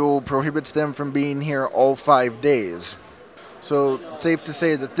schedule, prohibits them from being here all 5 days. So safe to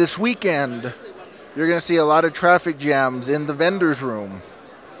say that this weekend, you're going to see a lot of traffic jams in the vendor's room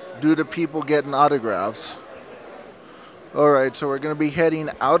due to people getting autographs. All right, so we're going to be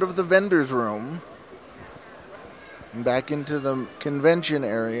heading out of the vendor's room and back into the convention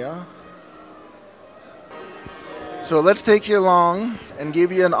area. So let's take you along and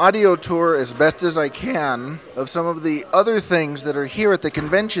give you an audio tour as best as I can of some of the other things that are here at the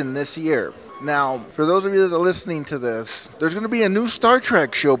convention this year. Now, for those of you that are listening to this, there's going to be a new Star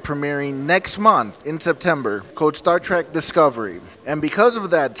Trek show premiering next month in September called Star Trek Discovery. And because of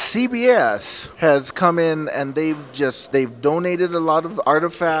that, CBS has come in and they've donated a lot of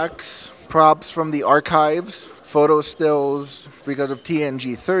artifacts, props from the archives, photo stills because of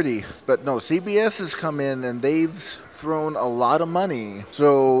TNG 30. But no, CBS has come in and they've thrown a lot of money.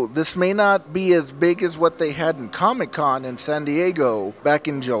 So this may not be as big as what they had in Comic-Con in San Diego back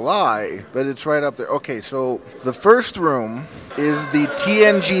in July, but it's right up there. Okay, so the first room is the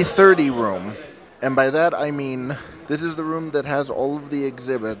TNG 30 room. And by that I mean this is the room that has all of the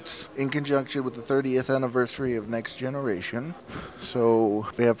exhibits in conjunction with the 30th anniversary of Next Generation. So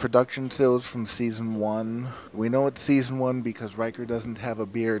we have production stills from Season 1. We know it's Season 1 because Riker doesn't have a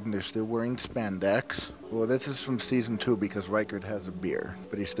beard and they're still wearing spandex. Well, this is from Season 2 because Riker has a beard,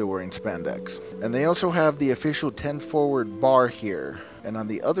 but he's still wearing spandex. And they also have the official 10 Forward bar here. And on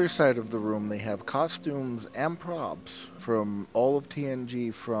the other side of the room, they have costumes and props from all of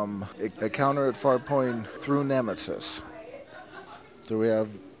TNG, from Encounter at Farpoint through Nemesis. So we have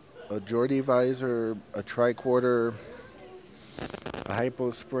a Geordi visor, a tricorder, a hypo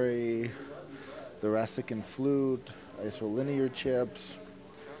spray, the Rassican flute, isolinear chips,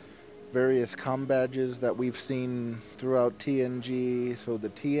 various comm badges that we've seen throughout TNG. So the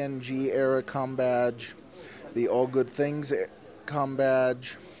TNG era comm badge, the All Good Things comm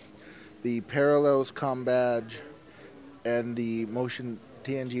badge, the Parallels comm badge, and the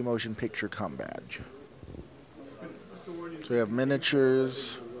TNG motion picture comm badge. So we have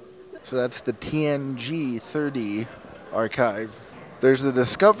miniatures. So that's the TNG 30 archive. There's the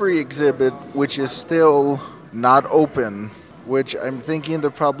Discovery exhibit, which is still not open, which I'm thinking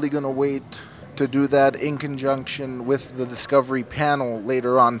they're probably going to wait to do that in conjunction with the Discovery panel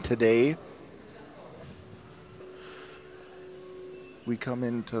later on today. We come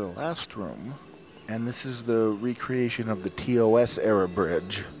into the last room, and this is the recreation of the TOS era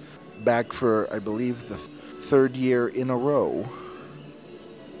bridge, back for, I believe, the third year in a row.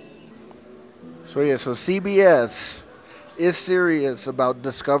 So CBS is serious about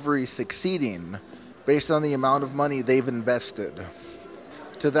Discovery succeeding based on the amount of money they've invested.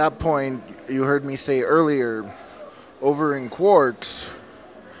 To that point, you heard me say earlier, over in Quarks,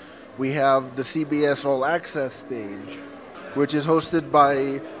 we have the CBS All Access stage, which is hosted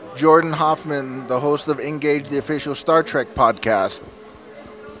by Jordan Hoffman, the host of Engage, the official Star Trek podcast.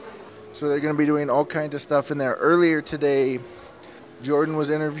 So they're going to be doing all kinds of stuff in there. Earlier today, Jordan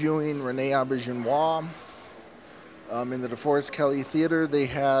was interviewing Renee Auberjonois. In the DeForest Kelley Theater, they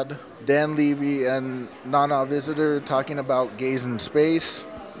had Dan Levy and Nana Visitor talking about gays in space.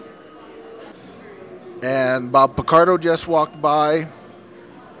 And Bob Picardo just walked by.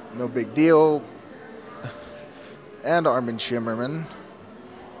 No big deal. And Armin Shimmerman.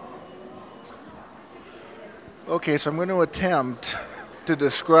 Okay, so I'm going to attempt to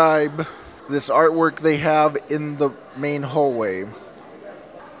describe this artwork they have in the main hallway.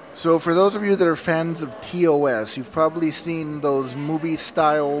 So for those of you that are fans of TOS, you've probably seen those movie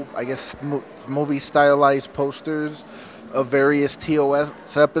stylized posters of various TOS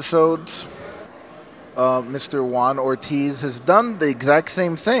episodes. Mr. Juan Ortiz has done the exact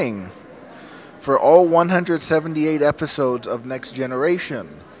same thing for all 178 episodes of Next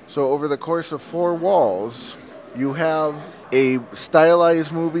Generation. So over the course of 4 walls, you have a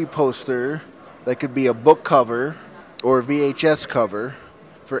stylized movie poster that could be a book cover or a VHS cover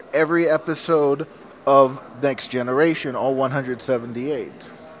for every episode of Next Generation, all 178.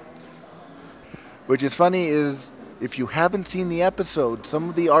 Which is funny is, if you haven't seen the episode, some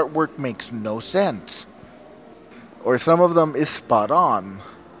of the artwork makes no sense. Or some of them is spot on.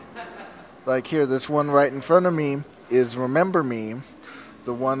 Like here, this one right in front of me is Remember Me,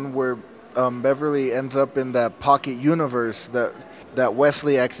 the one where Beverly ends up in that pocket universe that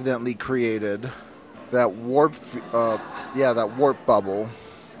Wesley accidentally created, that warp bubble.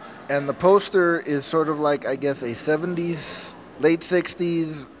 And the poster is sort of like, I guess, a 70s, late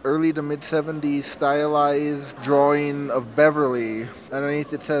 60s, early to mid 70s stylized drawing of Beverly.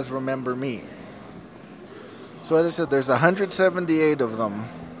 Underneath it says Remember Me. So as I said, there's 178 of them.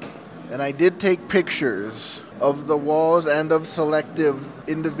 And I did take pictures of the walls and of selective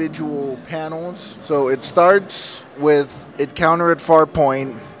individual panels. So it starts with Encounter at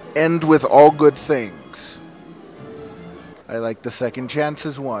Farpoint, end with All Good Things. I like the Second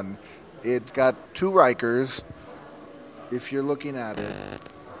Chances one. It's got 2 Rikers. If you're looking at it,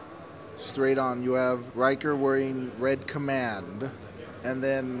 straight on, you have Riker wearing Red Command. And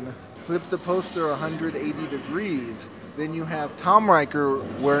then flip the poster 180 degrees. Then you have Tom Riker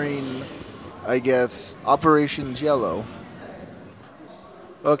wearing, I guess, Operations Yellow.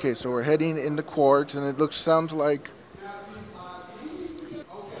 Okay, so we're heading into Quarks, and it sounds like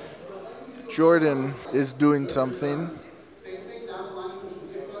Jordan is doing something.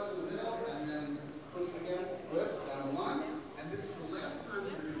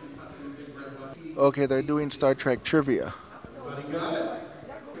 Okay, they're doing Star Trek trivia.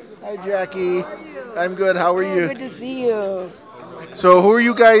 Hi, Jackie. I'm good. How are you? Good to see you. So, who are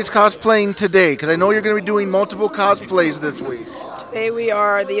you guys cosplaying today? Because I know you're going to be doing multiple cosplays this week. Today we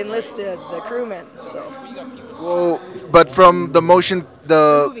are the enlisted, the crewmen. So. Well, but from the movies,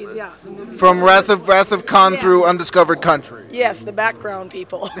 yeah. The movies. From Wrath of Khan through Undiscovered Country. Yes, the background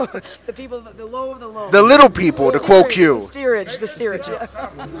people, the people, the low of the low. The little people, to quote Q. The steerage. Yeah.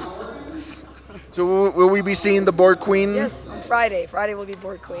 So will we be seeing the Borg Queen? Yes, on Friday. Friday will be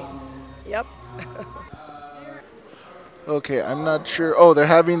Borg Queen. Yep. Okay, I'm not sure. Oh, they're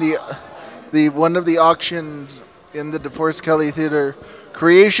having the one of the auctions in the DeForest Kelley Theater.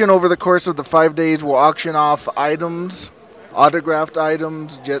 Creation over the course of the 5 days will auction off items, autographed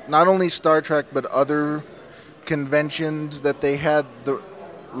items, not only Star Trek but other conventions that they had the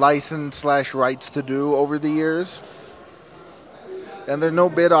license/rights to do over the years. And there's no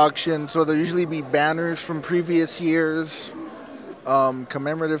bid auction, so there'll usually be banners from previous years,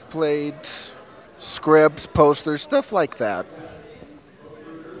 commemorative plates, scripts, posters, stuff like that.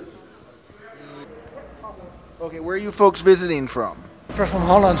 Okay, where are you folks visiting from? From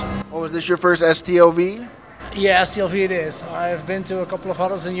Holland. Oh, is this your first STLV? Yeah, STLV it is. I've been to a couple of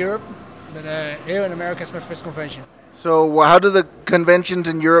others in Europe, but here in America it's my first convention. So how do the conventions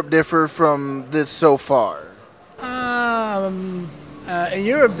in Europe differ from this so far? In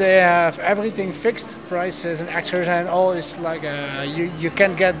Europe, they have everything fixed, prices and actors and all is like you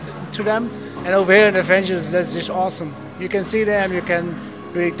can get to them. And over here in Avengers, that's just awesome. You can see them, you can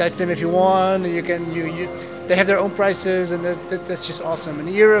really touch them if you want. They have their own prices, and that's just awesome. In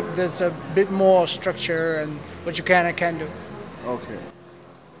Europe, there's a bit more structure and what you can and can't do. Okay.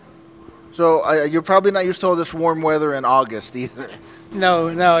 So you're probably not used to all this warm weather in August either.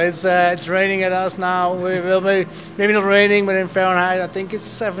 No, it's raining at us now. Maybe not raining, but in Fahrenheit, I think it's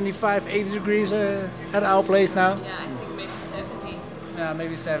 75, 80 degrees at our place now. Yeah, I think maybe 70. Yeah,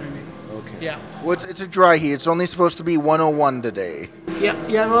 maybe 70. Okay. Yeah. Well, it's a dry heat. It's only supposed to be 101 today.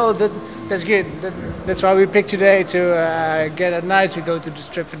 Yeah. Well, that's good. That's why we picked today to get at night. We go to the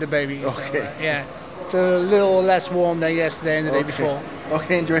strip for the baby. Okay. So, yeah, it's a little less warm than yesterday and the day before.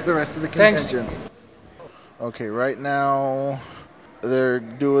 Okay. Enjoy the rest of the Thanks. convention. Okay. Right now, they're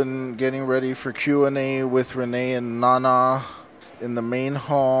getting ready for Q&A with Renee and Nana in the main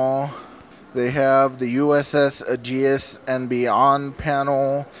hall. They have the USS Aegeus and Beyond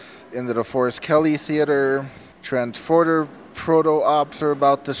panel in the DeForest Kelley Theater. Transporter proto ops are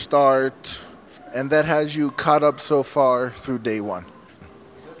about to start, and that has you caught up so far through day one.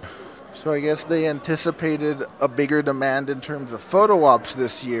 So I guess they anticipated a bigger demand in terms of photo ops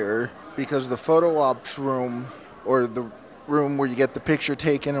this year, because the photo ops room, or the room where you get the picture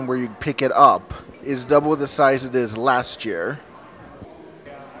taken and where you pick it up, is double the size it is last year.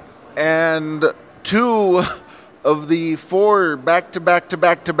 And 2 of the 4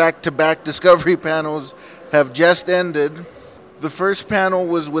 back-to-back Discovery panels have just ended. The first panel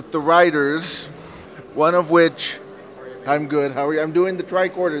was with the writers, one of which, I'm good. How are you? I'm doing the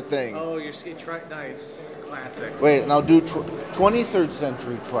tricorder thing. Oh, you're nice. Classic. Wait, and I'll do 23rd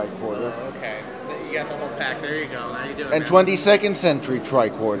century tricorder. Oh, okay. You got the whole pack. There you go. How you doing? And 22nd century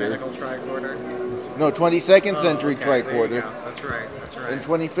tricorder. Medical tricorder. No, 22nd century okay. tricorder. There you go. That's right. And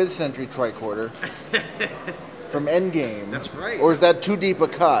 25th century tricorder. From Endgame. That's right. Or is that too deep a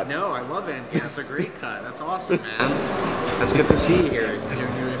cut? No, I love Endgame. That's a great cut. That's awesome, man. That's good to see you here. Doing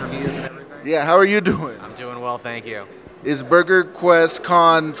your interviews and everything. Yeah, how are you doing? I'm doing well, thank you. Is Burger Quest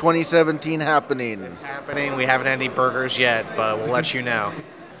Con 2017 happening? It's happening. We haven't had any burgers yet, but we'll let you know.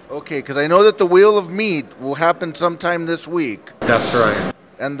 Okay, because I know that the Wheel of Meat will happen sometime this week. That's right.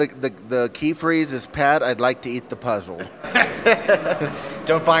 And the key phrase is, Pat, I'd like to eat the puzzle.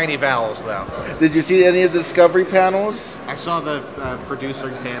 Don't buy any vowels, though. Did you see any of the Discovery panels? I saw the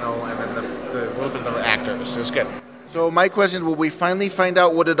producer panel and then the little bit of the actors. It was good. So my question is, will we finally find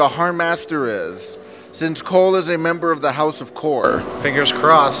out what a Dahar Master is? Since Cole is a member of the House of Kor. Fingers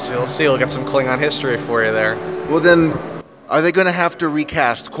crossed. You'll see. We'll get some Klingon history for you there. Well then, are they going to have to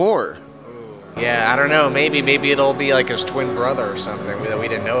recast Kor? Yeah, I don't know. Maybe it'll be like his twin brother or something that we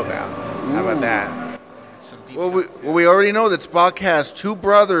didn't know about. How about that? Well, we already know that Spock has 2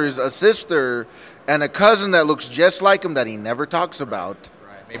 brothers, a sister, and a cousin that looks just like him that he never talks about.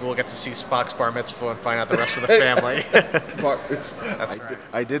 Right. Maybe we'll get to see Spock's bar mitzvah and find out the rest of the family. That's right.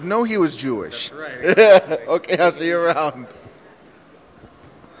 I didn't know he was Jewish. That's right. Okay, I'll see you around.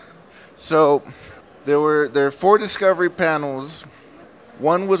 So, there are 4 Discovery panels.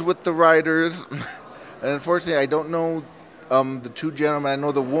 One was with the writers, and unfortunately, I don't know the 2 gentlemen. I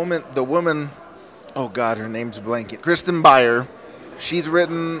know the woman. Oh God, her name's blanking. Kristen Beyer. She's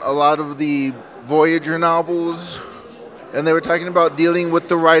written a lot of the Voyager novels, and they were talking about dealing with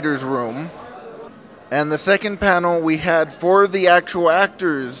the writers' room. And the second panel, we had 4 of the actual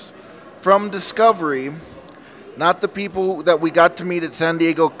actors from Discovery, not the people that we got to meet at San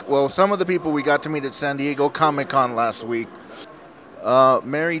Diego. Well, some of the people we got to meet at San Diego Comic-Con last week.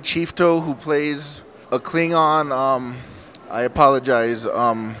 Mary Chiefto, who plays a Klingon. I apologize.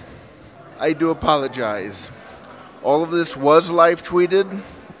 I do apologize. All of this was live tweeted.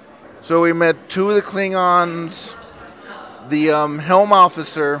 So we met 2 of the Klingons, the helm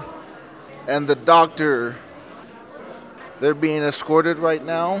officer, and the doctor. They're being escorted right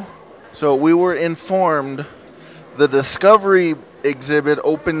now. So we were informed the Discovery exhibit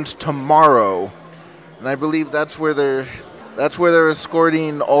opens tomorrow, and I believe that's where they're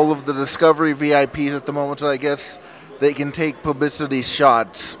escorting all of the Discovery VIPs at the moment. So I guess they can take publicity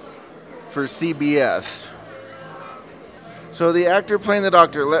shots for CBS. So the actor playing the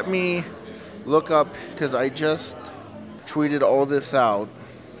doctor, let me look up, because I just tweeted all this out.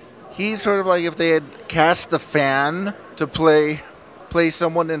 He's sort of like if they had cast the fan to play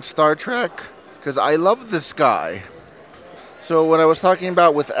someone in Star Trek, because I love this guy. So what I was talking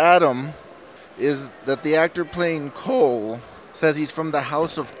about with Adam is that the actor playing Cole says he's from the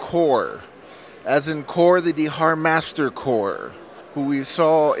House of Kor, as in Kor, the Dahar Master Kor, who we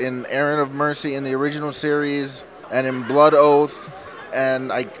saw in Errand of Mercy in the original series and in Blood Oath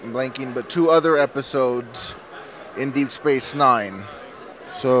and I'm blanking, but 2 other episodes in Deep Space Nine.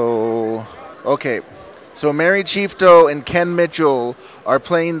 So, okay. So Mary Chiefto and Ken Mitchell are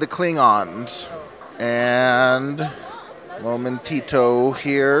playing the Klingons. And momentito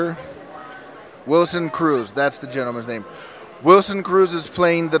here. Wilson Cruz, that's the gentleman's name. Wilson Cruz is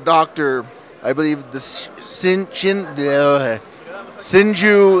playing the Doctor, I believe the Sinju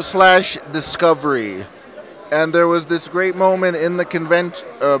 / Discovery. And there was this great moment in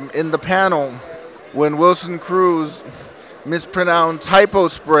the in the panel when Wilson Cruz mispronounced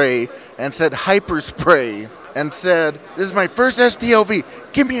hypospray and said hyperspray and said, "This is my first STLV,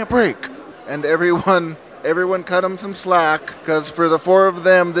 give me a break." And everyone cut him some slack, because for the 4 of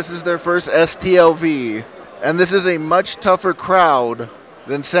them, this is their first STLV. And this is a much tougher crowd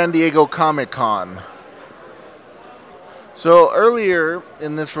than San Diego Comic-Con. So earlier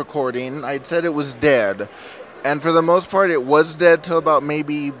in this recording, I'd said it was dead. And for the most part, it was dead till about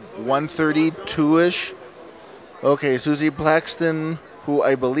maybe 1:32-ish. Okay, Susie Plaxton, who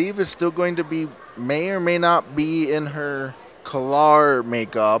I believe is still going to be, may or may not be in her Kalar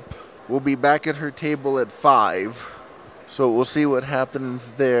makeup, will be back at her table at 5. So we'll see what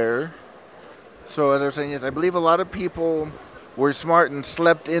happens there. So as I was saying, yes, I believe a lot of people were smart and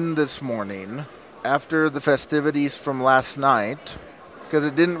slept in this morning after the festivities from last night, because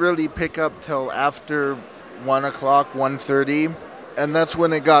it didn't really pick up till after 1 o'clock, 1:30, and that's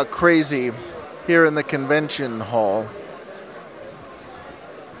when it got crazy here in the convention hall.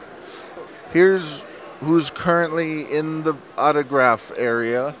 Here's who's currently in the autograph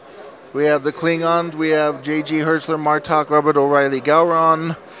area. We have the Klingons, we have J.G. Hertzler, Martok, Robert O'Reilly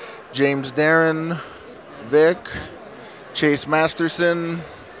Gowron, James Darren, Vic, Chase Masterson,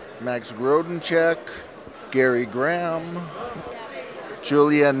 Max Grodenchek, Gary Graham,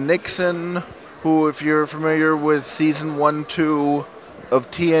 Julia Nixon, who, if you're familiar with season 1-2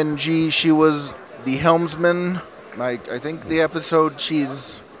 of TNG, she was the helmsman. I think the episode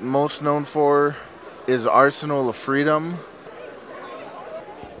she's most known for is Arsenal of Freedom.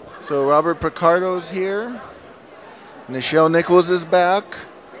 So Robert Picardo's here. Nichelle Nichols is back.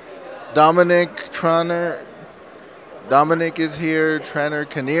 Dominic is here. Tranner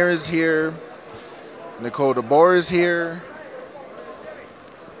Kinnear is here. Nicole DeBoer is here.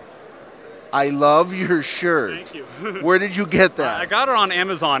 I love your shirt. Thank you. Where did you get that? I got it on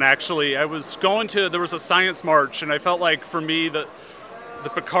Amazon, actually. I was going to, there was a science march, and I felt like for me the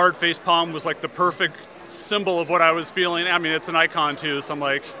Picard facepalm was like the perfect symbol of what I was feeling. I mean, it's an icon too, so I'm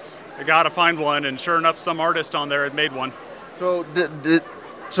like, I gotta find one, and sure enough, some artist on there had made one. So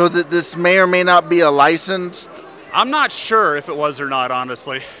this may or may not be a licensed? I'm not sure if it was or not,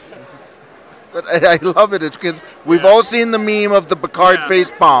 honestly. But I love it. It's because we've all seen the meme of the Picard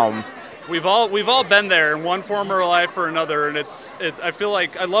facepalm. We've all been there in one form or life or another, and I feel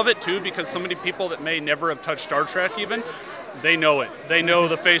like I love it too, because so many people that may never have touched Star Trek even, they know it. They know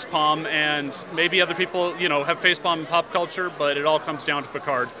the facepalm, and maybe other people, have facepalm in pop culture, but it all comes down to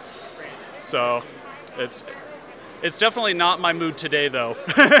Picard. So it's definitely not my mood today, though.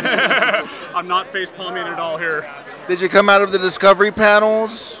 I'm not facepalming at all here. Did you come out of the Discovery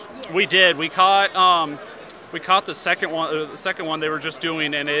panels? We did. We caught the second one. The second one they were just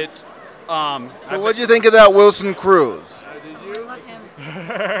doing, and it. So what'd you think of that Wilson Cruz? I love him.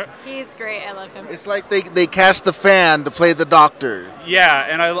 He's great. I love him. It's like they cast the fan to play the Doctor. Yeah,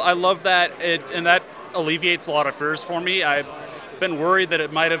 and I love that. And that alleviates a lot of fears for me. I've been worried that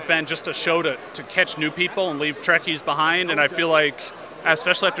it might have been just a show to catch new people and leave Trekkies behind, and I feel like,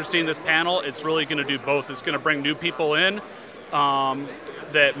 especially after seeing this panel, it's really going to do both. It's going to bring new people in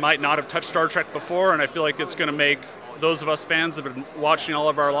that might not have touched Star Trek before, and I feel like it's going to make those of us fans that have been watching all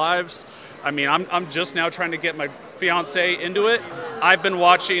of our lives. I mean, I'm just now trying to get my fiance into it. I've been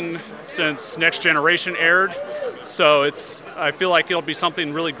watching since Next Generation aired, so I feel like it'll be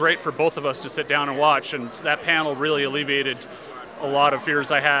something really great for both of us to sit down and watch, and that panel really alleviated a lot of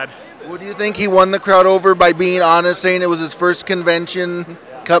fears I had. What do you think he won the crowd over by being honest, saying it was his first convention,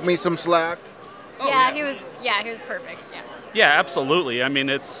 cut me some slack? He was perfect. Yeah. Yeah, absolutely. I mean,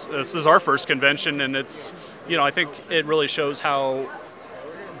 this is our first convention, and it's, I think it really shows how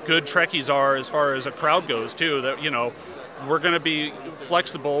good Trekkies are as far as a crowd goes too. That we're going to be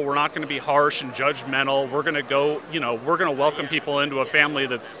flexible. We're not going to be harsh and judgmental. We're going to go. We're going to welcome people into a family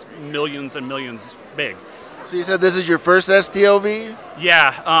that's millions and millions big. So you said this is your first STLV?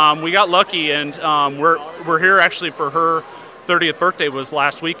 Yeah, we got lucky, and we're here actually for her 30th birthday was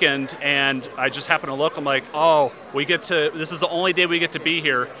last weekend, and I just happened to look. I'm like, this is the only day we get to be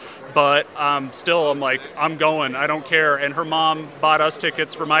here, but still, I'm like, I'm going. I don't care. And her mom bought us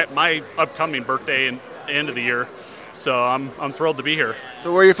tickets for my upcoming birthday and end of the year. So I'm thrilled to be here.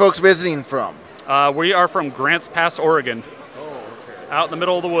 So where are you folks visiting from? We are from Grants Pass, Oregon. Out in the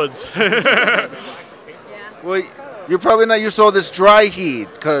middle of the woods. Well, you're probably not used to all this dry heat,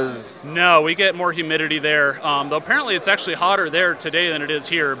 because... No, we get more humidity there. Though apparently it's actually hotter there today than it is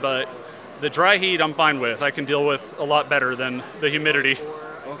here, but the dry heat I'm fine with. I can deal with a lot better than the humidity.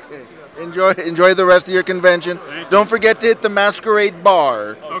 Okay. Enjoy the rest of your convention. Don't forget to hit the Masquerade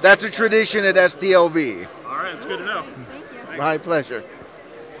Bar. Okay. That's a tradition at STLV. All right, it's good to know. My pleasure.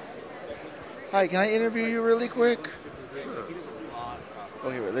 Hi, can I interview you really quick?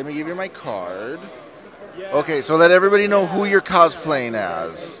 Okay, wait, let me give you my card. Okay, so let everybody know who you're cosplaying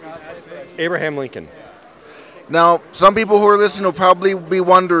as. Abraham Lincoln. Now, some people who are listening will probably be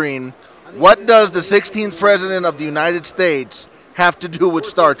wondering, what does the 16th President of the United States have to do with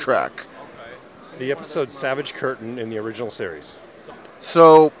Star Trek? The episode Savage Curtain in the original series.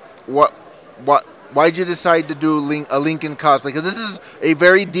 So, why'd you decide to do a Lincoln cosplay? Because this is a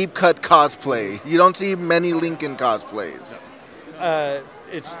very deep-cut cosplay. You don't see many Lincoln cosplays.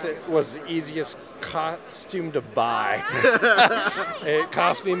 It was the easiest costume to buy. It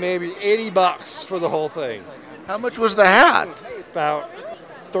cost me maybe $80 for the whole thing. How much was the hat? About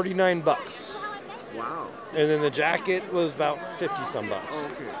 $39. Wow. And then the jacket was about 50 some bucks.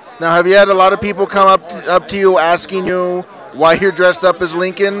 Now, have you had a lot of people come up to you asking you why you're dressed up as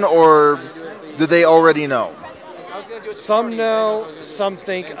Lincoln, or do they already know? Some know, some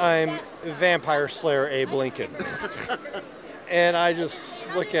think I'm Vampire Slayer Abe Lincoln. And I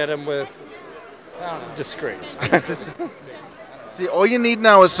just look at him with disgrace. See, all you need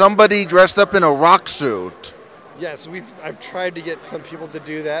now is somebody dressed up in a rock suit. Yes, I've tried to get some people to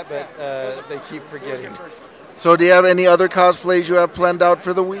do that, but they keep forgetting. So do you have any other cosplays you have planned out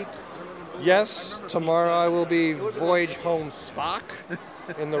for the week? Yes, tomorrow I will be Voyage Home Spock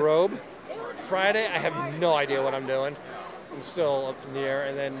in the robe. Friday, I have no idea what I'm doing. I'm still up in the air.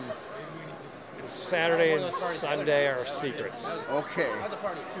 And then Saturday and Sunday are secrets. Okay.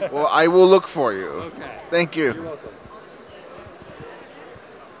 Well, I will look for you. Okay. Thank you. You're welcome.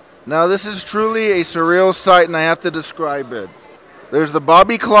 Now, this is truly a surreal sight, and I have to describe it. There's the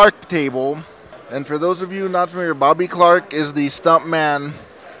Bobby Clark table, and for those of you not familiar, Bobby Clark is the stunt man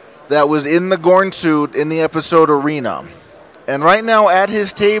that was in the Gorn suit in the episode Arena. And right now at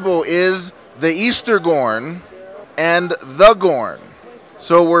his table is the Easter Gorn and the Gorn.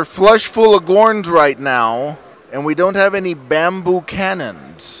 So we're flush full of Gorns right now, and we don't have any bamboo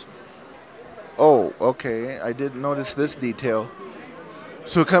cannons. Oh, okay, I didn't notice this detail.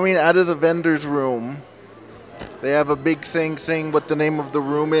 So coming out of the vendor's room, they have a big thing saying what the name of the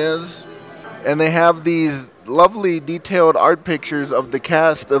room is, and they have these lovely detailed art pictures of the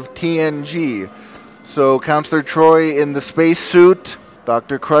cast of TNG. So Counselor Troy in the spacesuit,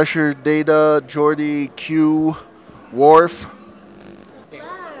 Dr. Crusher, Data, Geordi, Q, Worf.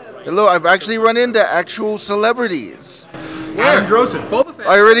 Hello, I've actually run into actual celebrities. Adam Drosen. Boba Fett.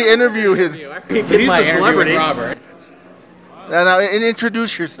 I already interviewed him. He's the celebrity. Robert. Now,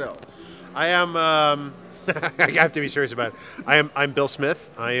 introduce yourself. I am. I have to be serious about it. I'm Bill Smith.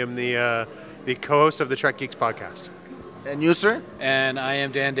 I am the co-host of the Trek Geeks podcast. And you, sir? And I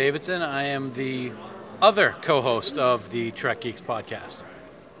am Dan Davidson. I am the other co-host of the Trek Geeks podcast.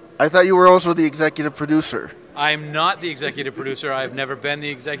 I thought you were also the executive producer. I'm not the executive producer. I've never been the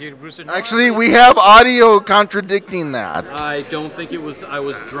executive producer. Actually, we have audio contradicting that. I don't think it was. I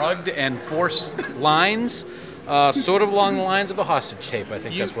was drugged and forced lines, sort of along the lines of a hostage tape. I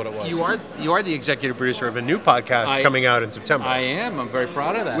think that's what it was. You are the executive producer of a new podcast coming out in September. I am. I'm very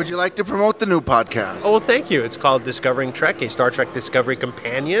proud of that. Would you like to promote the new podcast? Oh, well, thank you. It's called Discovering Trek, a Star Trek Discovery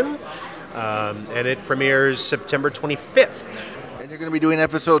Companion, and it premieres September 25th. And you're going to be doing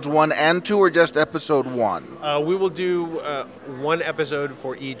episodes 1 and 2, or just episode 1? We will do one episode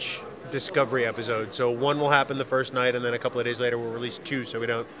for each Discovery episode. So one will happen the first night, and then a couple of days later we'll release 2 so we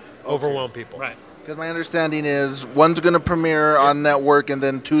don't overwhelm people. Right. Because my understanding is one's going to premiere on network, and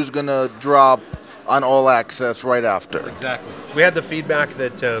then 2's going to drop on All Access right after. Exactly. We had the feedback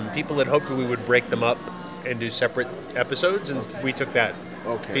that people had hoped we would break them up and do separate episodes, and we took that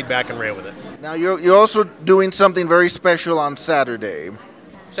feedback and ran with it. Now, you're also doing something very special on Saturday.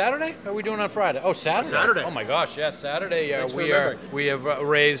 Saturday? Or are we doing on Friday? Oh, Saturday. Saturday. Oh my gosh, yes, Saturday. Thanks for We remembering. have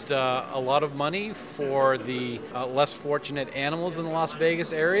raised a lot of money for the less fortunate animals in the Las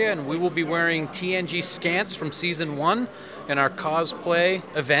Vegas area, and we will be wearing TNG skants from season 1 in our cosplay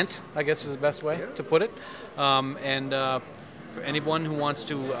event, I guess is the best way to put it. And for anyone who wants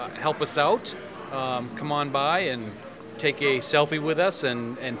to help us out, come on by and take a selfie with us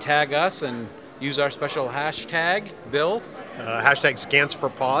and tag us and use our special hashtag, Bill. Hashtag Scants for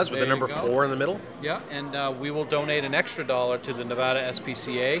Paws with There the you number go. 4 in the middle. Yeah, and we will donate an extra $1 to the Nevada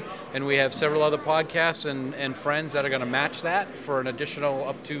SPCA, and we have several other podcasts and friends that are going to match that for an additional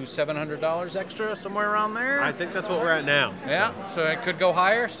up to $700 extra, somewhere around there. I think that's what we're at now. Yeah, so it could go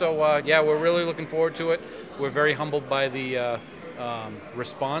higher. So yeah, we're really looking forward to it. We're very humbled by the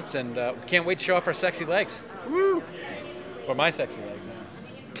response, and can't wait to show off our sexy legs. Woo! Or my sexy legs.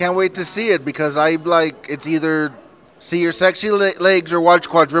 Can't wait to see it because it's either see your sexy legs or watch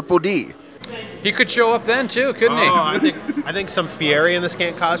Quadruple D. He could show up then too, couldn't he? I think some Fieri in the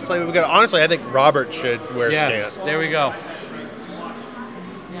Scant cosplay would be good. Honestly, I think Robert should wear Yes, Scant. there we go.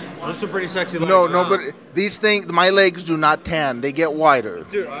 Those are some pretty sexy legs. No, but these things, my legs do not tan. They get wider.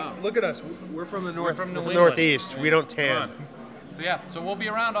 Dude, look at us. We're from the north. We're from New England. Northeast. We don't tan. So yeah, so we'll be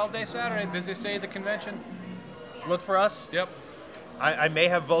around all day Saturday, busiest day of the convention. Look for us. Yep. I may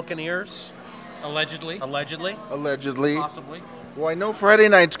have Vulcan ears. Allegedly. Allegedly. Possibly. Well, I know Friday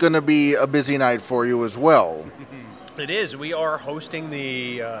night's going to be a busy night for you as well. It is. We are hosting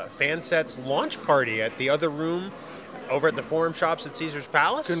the Fansets launch party at the other room over at the Forum Shops at Caesar's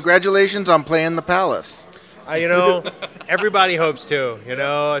Palace. Congratulations on playing the Palace. Everybody hopes to.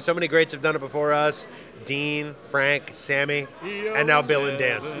 So many greats have done it before us. Dean, Frank, Sammy, and now Bill and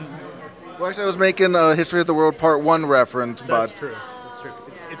Dan. Well, actually, I was making a History of the World Part 1 reference, but... That's true.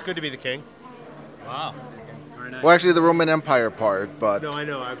 It's good to be the king. Wow. Very nice. Well, actually, the Roman Empire part, but... No, I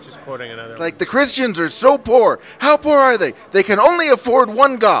know. I was just quoting another Like, the Christians are so poor. How poor are they? They can only afford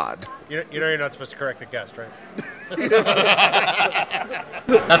one god. You know you're not supposed to correct the guest, right?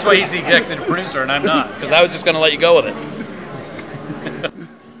 That's why he's the executive producer and I'm not, because I was just going to let you go with it.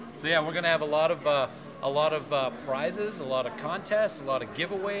 So yeah, we're going to have a lot of prizes, a lot of contests, a lot of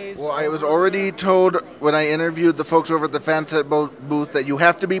giveaways. Well, I was already told when I interviewed the folks over at the Fanset booth that you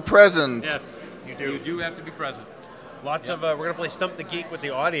have to be present. Yes, you do. You do have to be present. Lots of we're gonna play Stump the Geek with the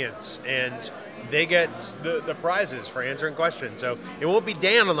audience, and they get the prizes for answering questions. So it won't be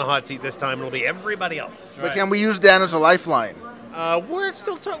Dan on the hot seat this time; it'll be everybody else. But can we use Dan as a lifeline? We're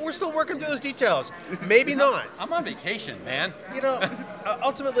still working through those details. Maybe not. I'm on vacation, man.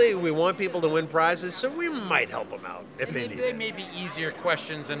 Ultimately, we want people to win prizes, so we might help them out if they need They it. may be easier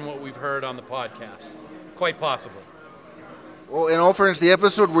questions than what we've heard on the podcast. Quite possibly. Well, in all fairness, the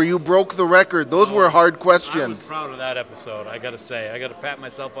episode where you broke the record, those were hard I questions. was proud of that episode, I got to say. I got to pat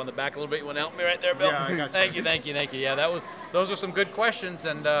myself on the back a little bit. You want to help me right there, Bill? Yeah, I got you. Thank you. Yeah, those were some good questions,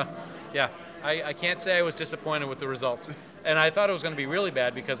 and yeah, I can't say I was disappointed with the results. And I thought it was going to be really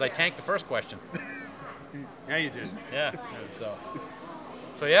bad because I tanked the first question. Yeah, you did. Yeah,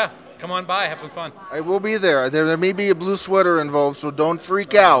 so yeah, come on by, have some fun. I will be there. There may be a blue sweater involved, so don't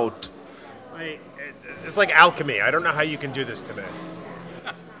freak out. It's like alchemy. I don't know how you can do this to me.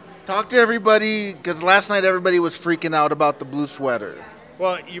 Talk to everybody, because last night everybody was freaking out about the blue sweater.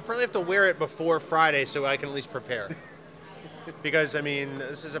 Well, you probably have to wear it before Friday so I can at least prepare. Because,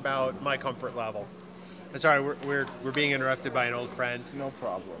 this is about my comfort level. Sorry, we're being interrupted by an old friend. No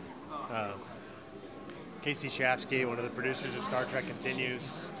problem. Casey Shafsky, one of the producers of Star Trek Continues.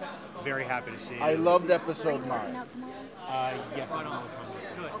 Very happy to see you. I loved episode 9. Yes, I don't know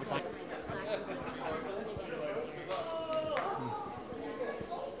what time.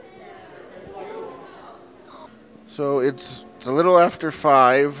 So it's a little after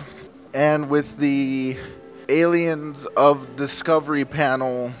 5, and with the Aliens of Discovery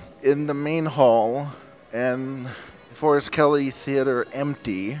panel in the main hall, and Forrest Kelly Theater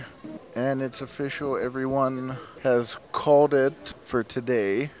empty, and it's official, everyone has called it for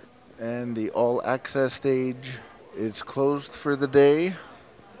today, and the all access stage is closed for the day.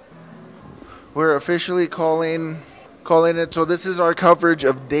 We're officially calling it, so this is our coverage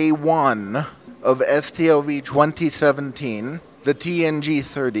of day 1 of STLV 2017, the TNG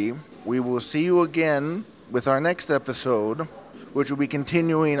 30. We will see you again with our next episode, which will be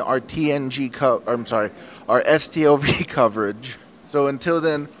continuing our our STLV coverage. So until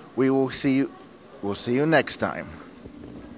then, we'll see you next time.